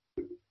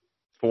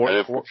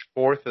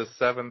 Fourth is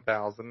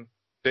 7,000.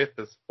 Fifth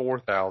is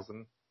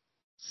 4,000.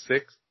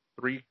 Sixth,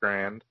 3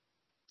 grand.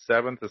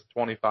 Seventh is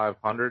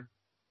 2,500.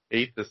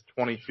 Eighth is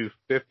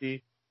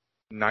 2,250.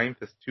 Ninth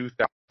is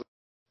 2,000.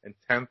 And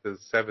 10th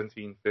is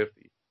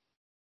 1,750.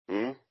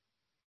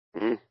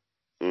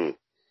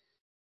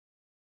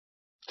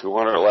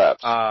 200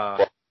 laps.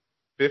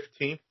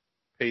 15th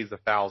pays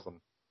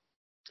 1,000.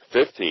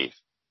 15th.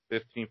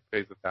 15th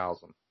pays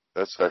 1,000.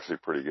 That's actually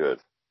pretty good.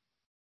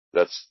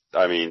 That's,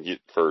 I mean,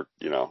 for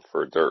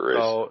a dirt race.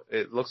 So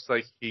it looks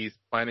like he's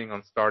planning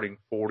on starting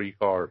 40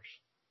 cars.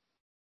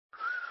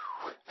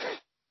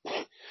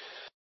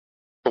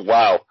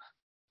 Wow.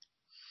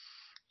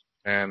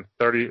 And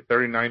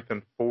 39th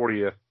and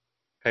 40th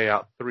pay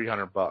out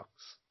 $300.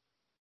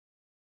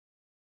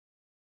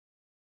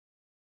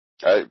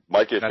 I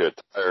might get hit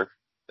a tire.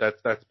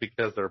 That's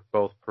because they're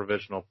both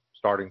provisional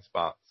starting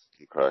spots.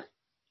 Okay.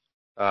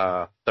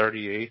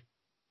 38th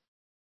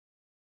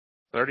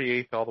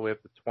all the way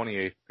up to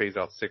 28th pays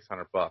out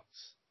 $600.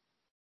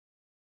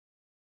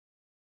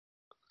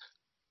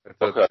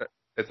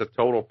 It's a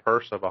total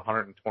purse of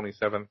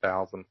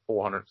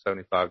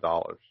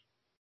 $127,475.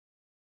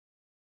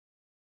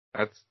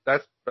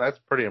 That's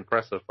pretty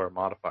impressive for a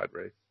modified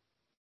race.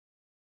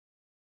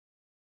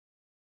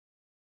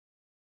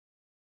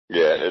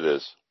 Yeah, it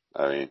is.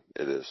 I mean,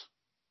 it is.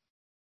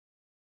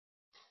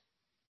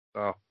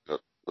 So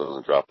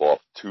doesn't drop off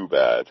too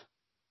bad.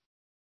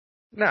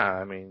 Nah,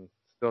 I mean,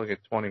 still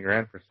get 20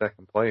 grand for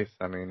second place.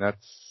 I mean,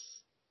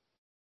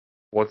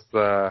 what's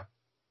the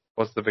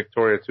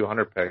Victoria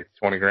 200 pay?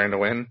 20 grand to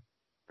win?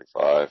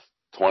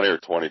 20 or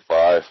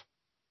 25.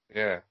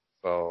 Yeah.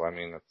 So, I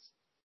mean,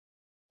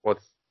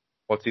 what's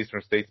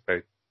Eastern States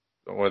pay?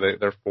 Or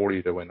they're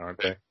 40 to win,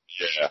 aren't they?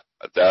 Yeah.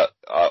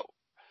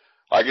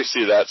 I can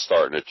see that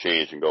starting to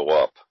change and go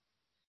up.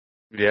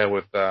 Yeah,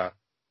 with,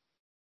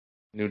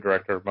 new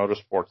director of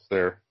motorsports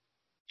there.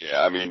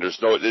 Yeah, I mean,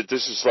 this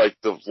is like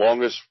the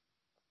longest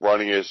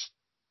runningest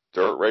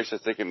dirt race, I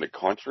think, in the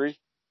country,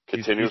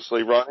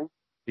 continuously running.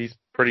 He's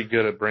pretty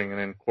good at bringing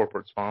in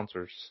corporate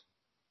sponsors.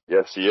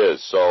 Yes, he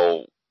is.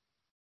 So,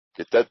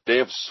 get that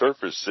damn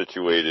surface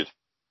situated.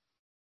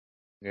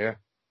 Yeah.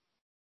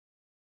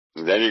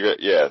 And then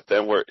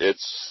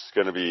it's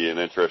going to be an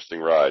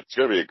interesting ride. It's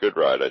going to be a good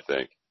ride, I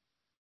think.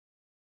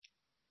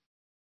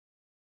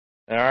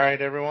 All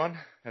right, everyone.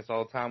 That's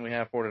all the time we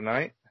have for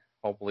tonight.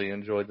 Hopefully you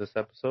enjoyed this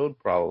episode.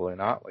 Probably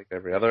not, like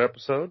every other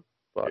episode.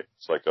 But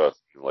it's like us.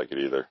 We don't like it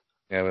either.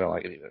 Yeah, we don't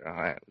like it either. All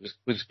right.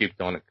 We just keep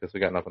doing it because we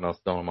got nothing else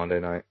to do on Monday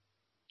night.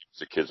 It's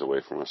the kids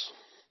away from us.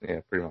 Yeah,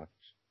 pretty much.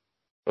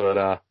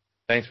 But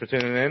thanks for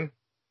tuning in.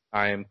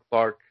 I am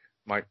Clark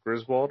Mike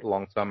Griswold,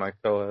 alongside my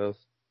co-host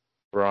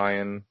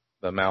Brian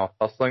the Mouth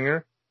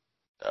Hustlinger.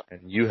 Yep.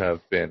 And you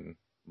have been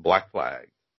Black Flag.